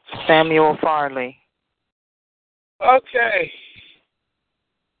 Samuel Farley. Okay.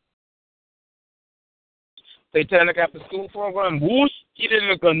 Satanic After School Program. Who's eating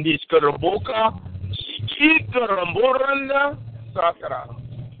the Gandhi Karaboka? Karamboranda, Sakara.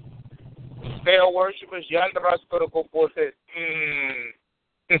 Fair worshippers, Yandras Karakopote.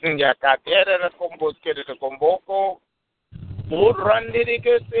 Yakatera, the combos, get the comboko. Wood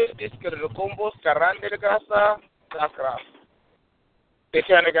Randicus, this combos, Karandika, Sakara.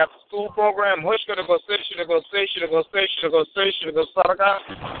 Satanic After School Program. Hush to go station, Sarga.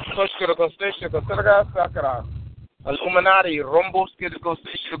 Hush to go station, Sarga, Sakara. Illuminati, Rombos, get the go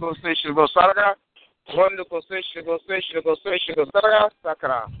station, Sarga. Run to go station,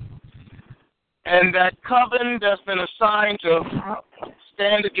 Sakara. And that coven that's been assigned to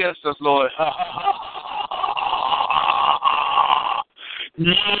stand against us, Lord.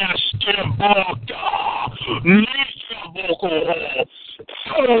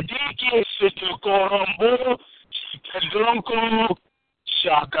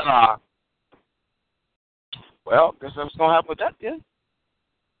 Well, guess that's going to happen with that, yeah.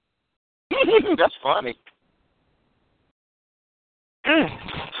 That's funny.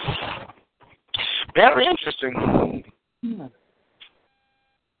 Very interesting.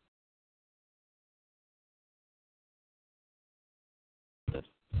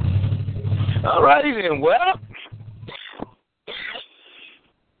 All righty then. Well,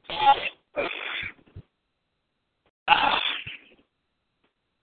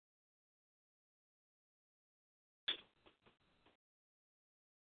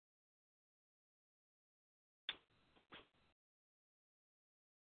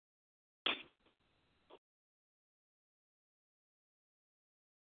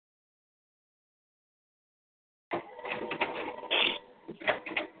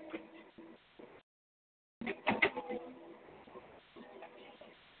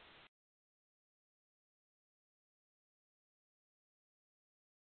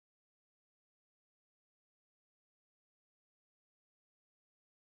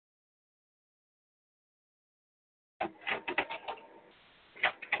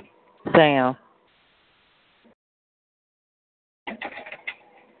 Sam.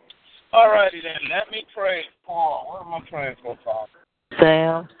 all righty then. Let me pray for. What am I praying for, Father?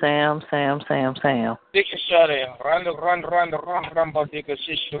 Sam. Dika share. Run, Dika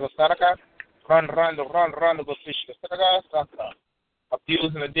Shishka Saraka. Run, go Shishka Saraka. Saka.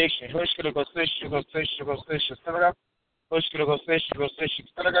 Abuse and addiction. Hushka go Shishka Saraka. Hushka go Shishka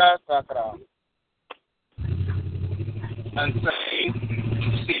Saraka. Saka. And say,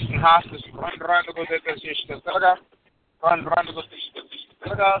 season hospice. Run, go Dika Shishka Saraka. Run, go Shishka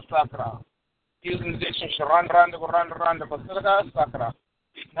Saraka. Saka. Using addiction. Run, go Saraka. Saka.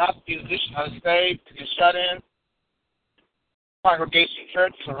 Not musician unsaved, is shut in. Congregation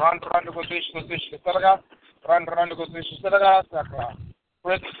church, run to position, Salaga, run to position, Salaga, Sakra.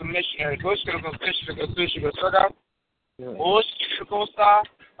 Prison missionary, Bush to the position, Salaga, Bush to Costa,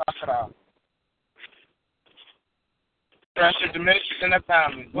 Sakra. Pressure to ministries in the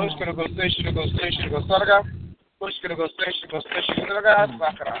family, Bush to the position, Salaga, Bush to the position, Salaga,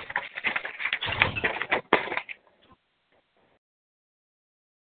 Sakra.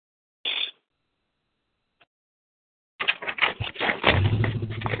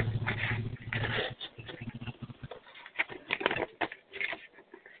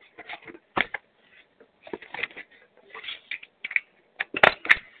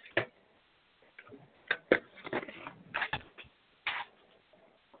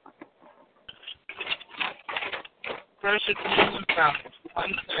 Pressure to use family,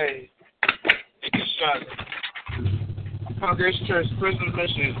 unsaved, Congregation church, prison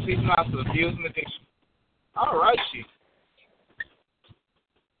missionaries, season hospital, abuse and addiction. All right, Chief.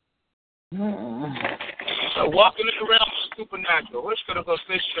 So walking in the realm of supernatural. Which could go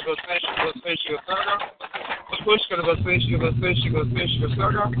fish, Push could go fish, Push could go fish,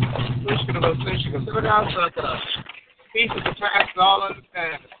 Peace is the past, all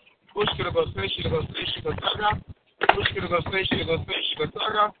understanding. Push could go fish, Push could go fish,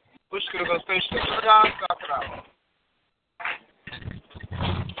 Push could go fish,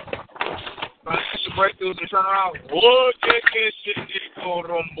 Financial breakthroughs and turnaround.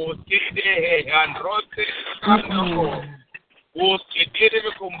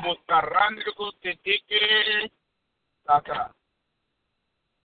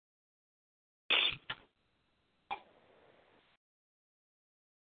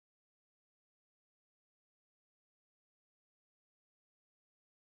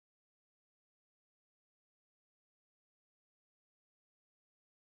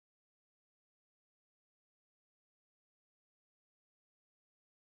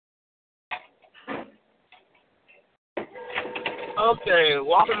 Okay,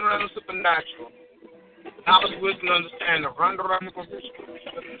 walking around the supernatural. Knowledge, wisdom, understanding. Run around the position.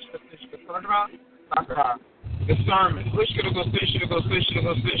 Discernment. Wish to go fish,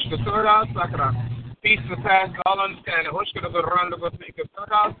 Peace in the past, all understanding. Wish to go run to go fish,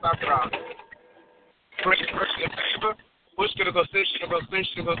 Great person in favor. Wish to go fish,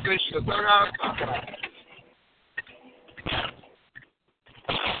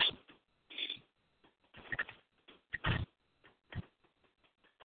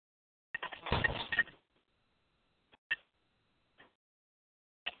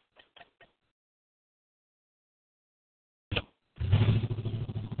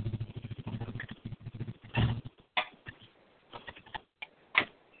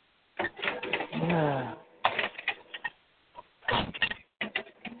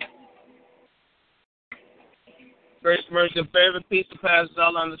 Grace, mercy, and favor, peace, and passes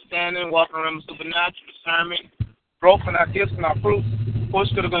all understanding, walking around the supernatural, discernment, growth in our gifts and our fruits. Push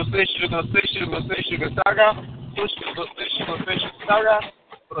to the go fish, saga. Push to the go fish, saga.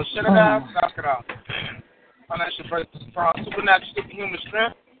 Sakara. Financial breakthroughs from supernatural, superhuman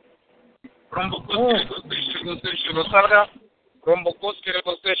strength. Rumbo saga. Rumbo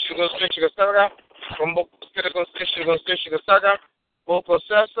saga. Rumbo saga. Oko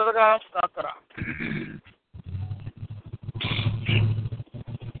Sesaraga Sakara.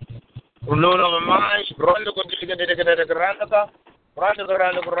 Renewing of my mind, Rondo Grandaka, Randa Sarga, Randa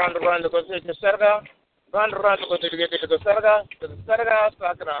Sarga,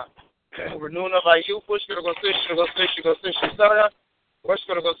 Sakara. Renewing of our youth, push to go fish, Sarga, push to go fish, Sarga, push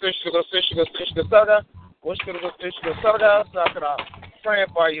to go fish, Sarga, Sakara. Praying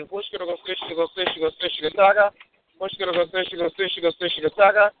for you, push to go fish, Sarga, push to go fish, Sarga, push to go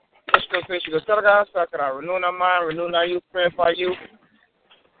fish, Sarga, Sakara. Renewing our mind, renewing our youth, praying for you.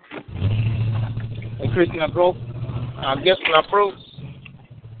 Increasing our growth, our gifts and our fruits.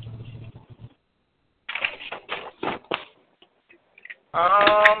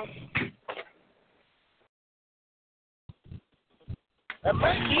 That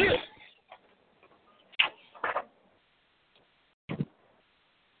might be it.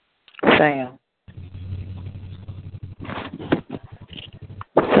 Sam.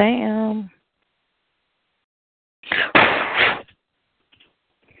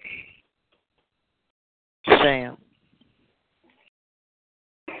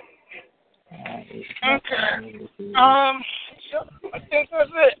 Okay. I think that's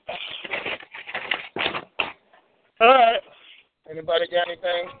it. All right. Anybody got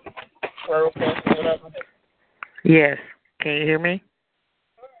anything? Prayer request or whatever? Yes. Can you hear me?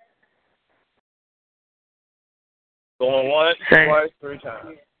 Going once, twice, 3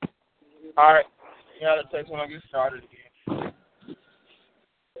 times. All right. You got to text when I get started again.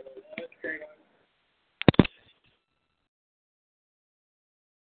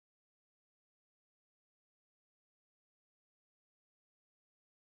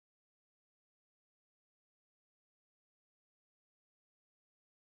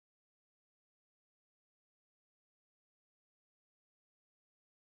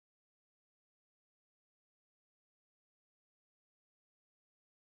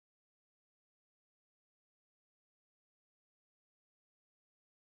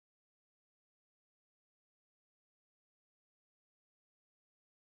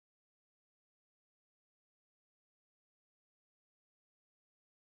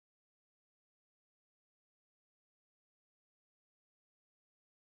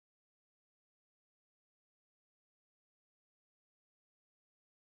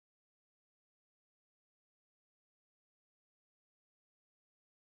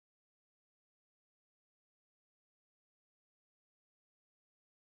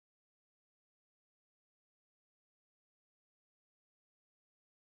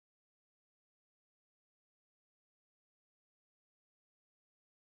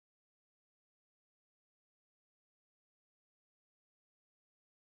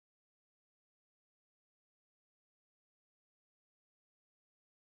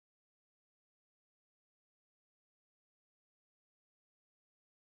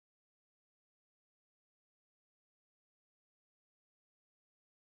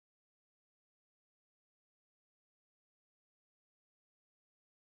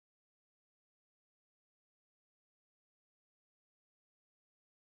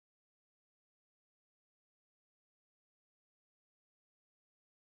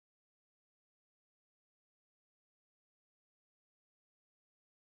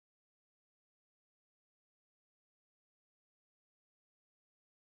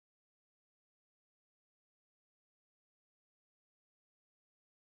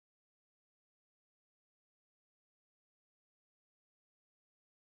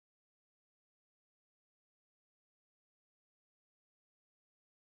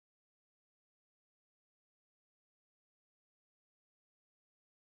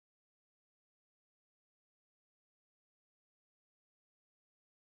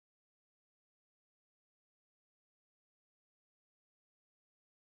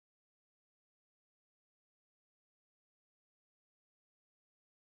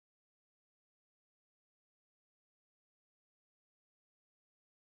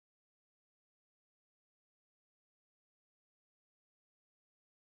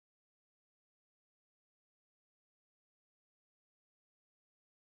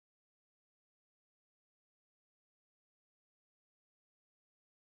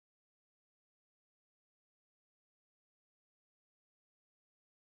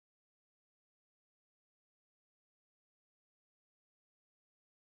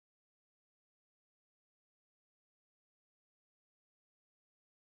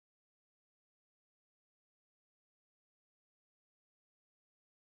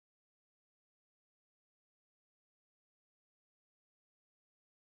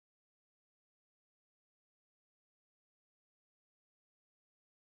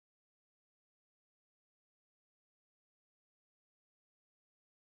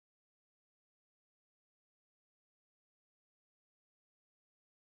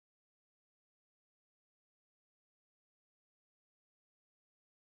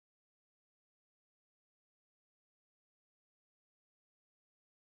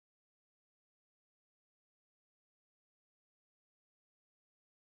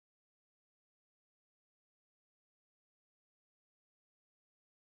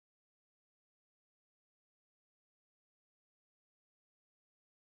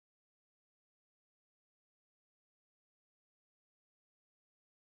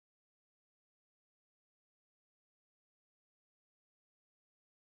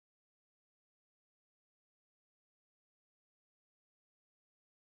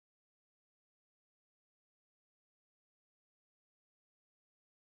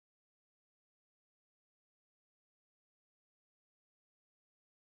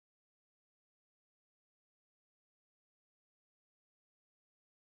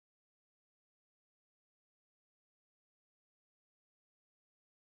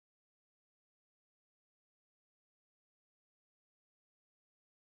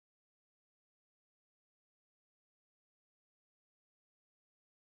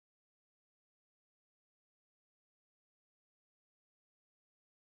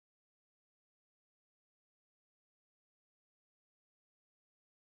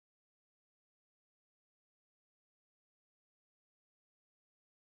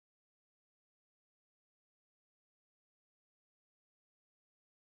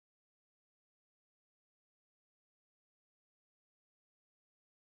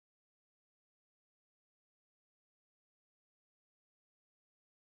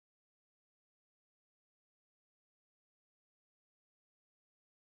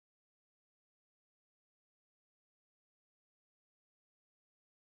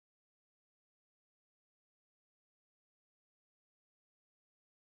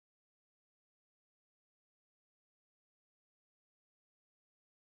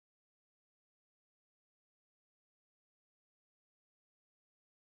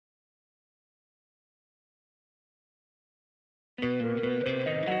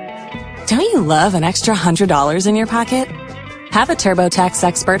 Don't you love an extra $100 in your pocket? Have a TurboTax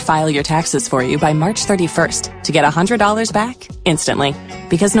expert file your taxes for you by March 31st to get $100 back instantly.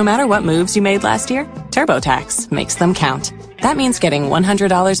 Because no matter what moves you made last year, TurboTax makes them count. That means getting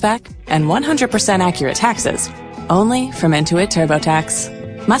 $100 back and 100% accurate taxes, only from Intuit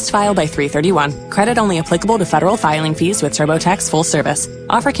TurboTax. Must file by 3/31. Credit only applicable to federal filing fees with TurboTax full service.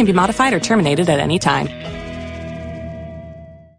 Offer can be modified or terminated at any time.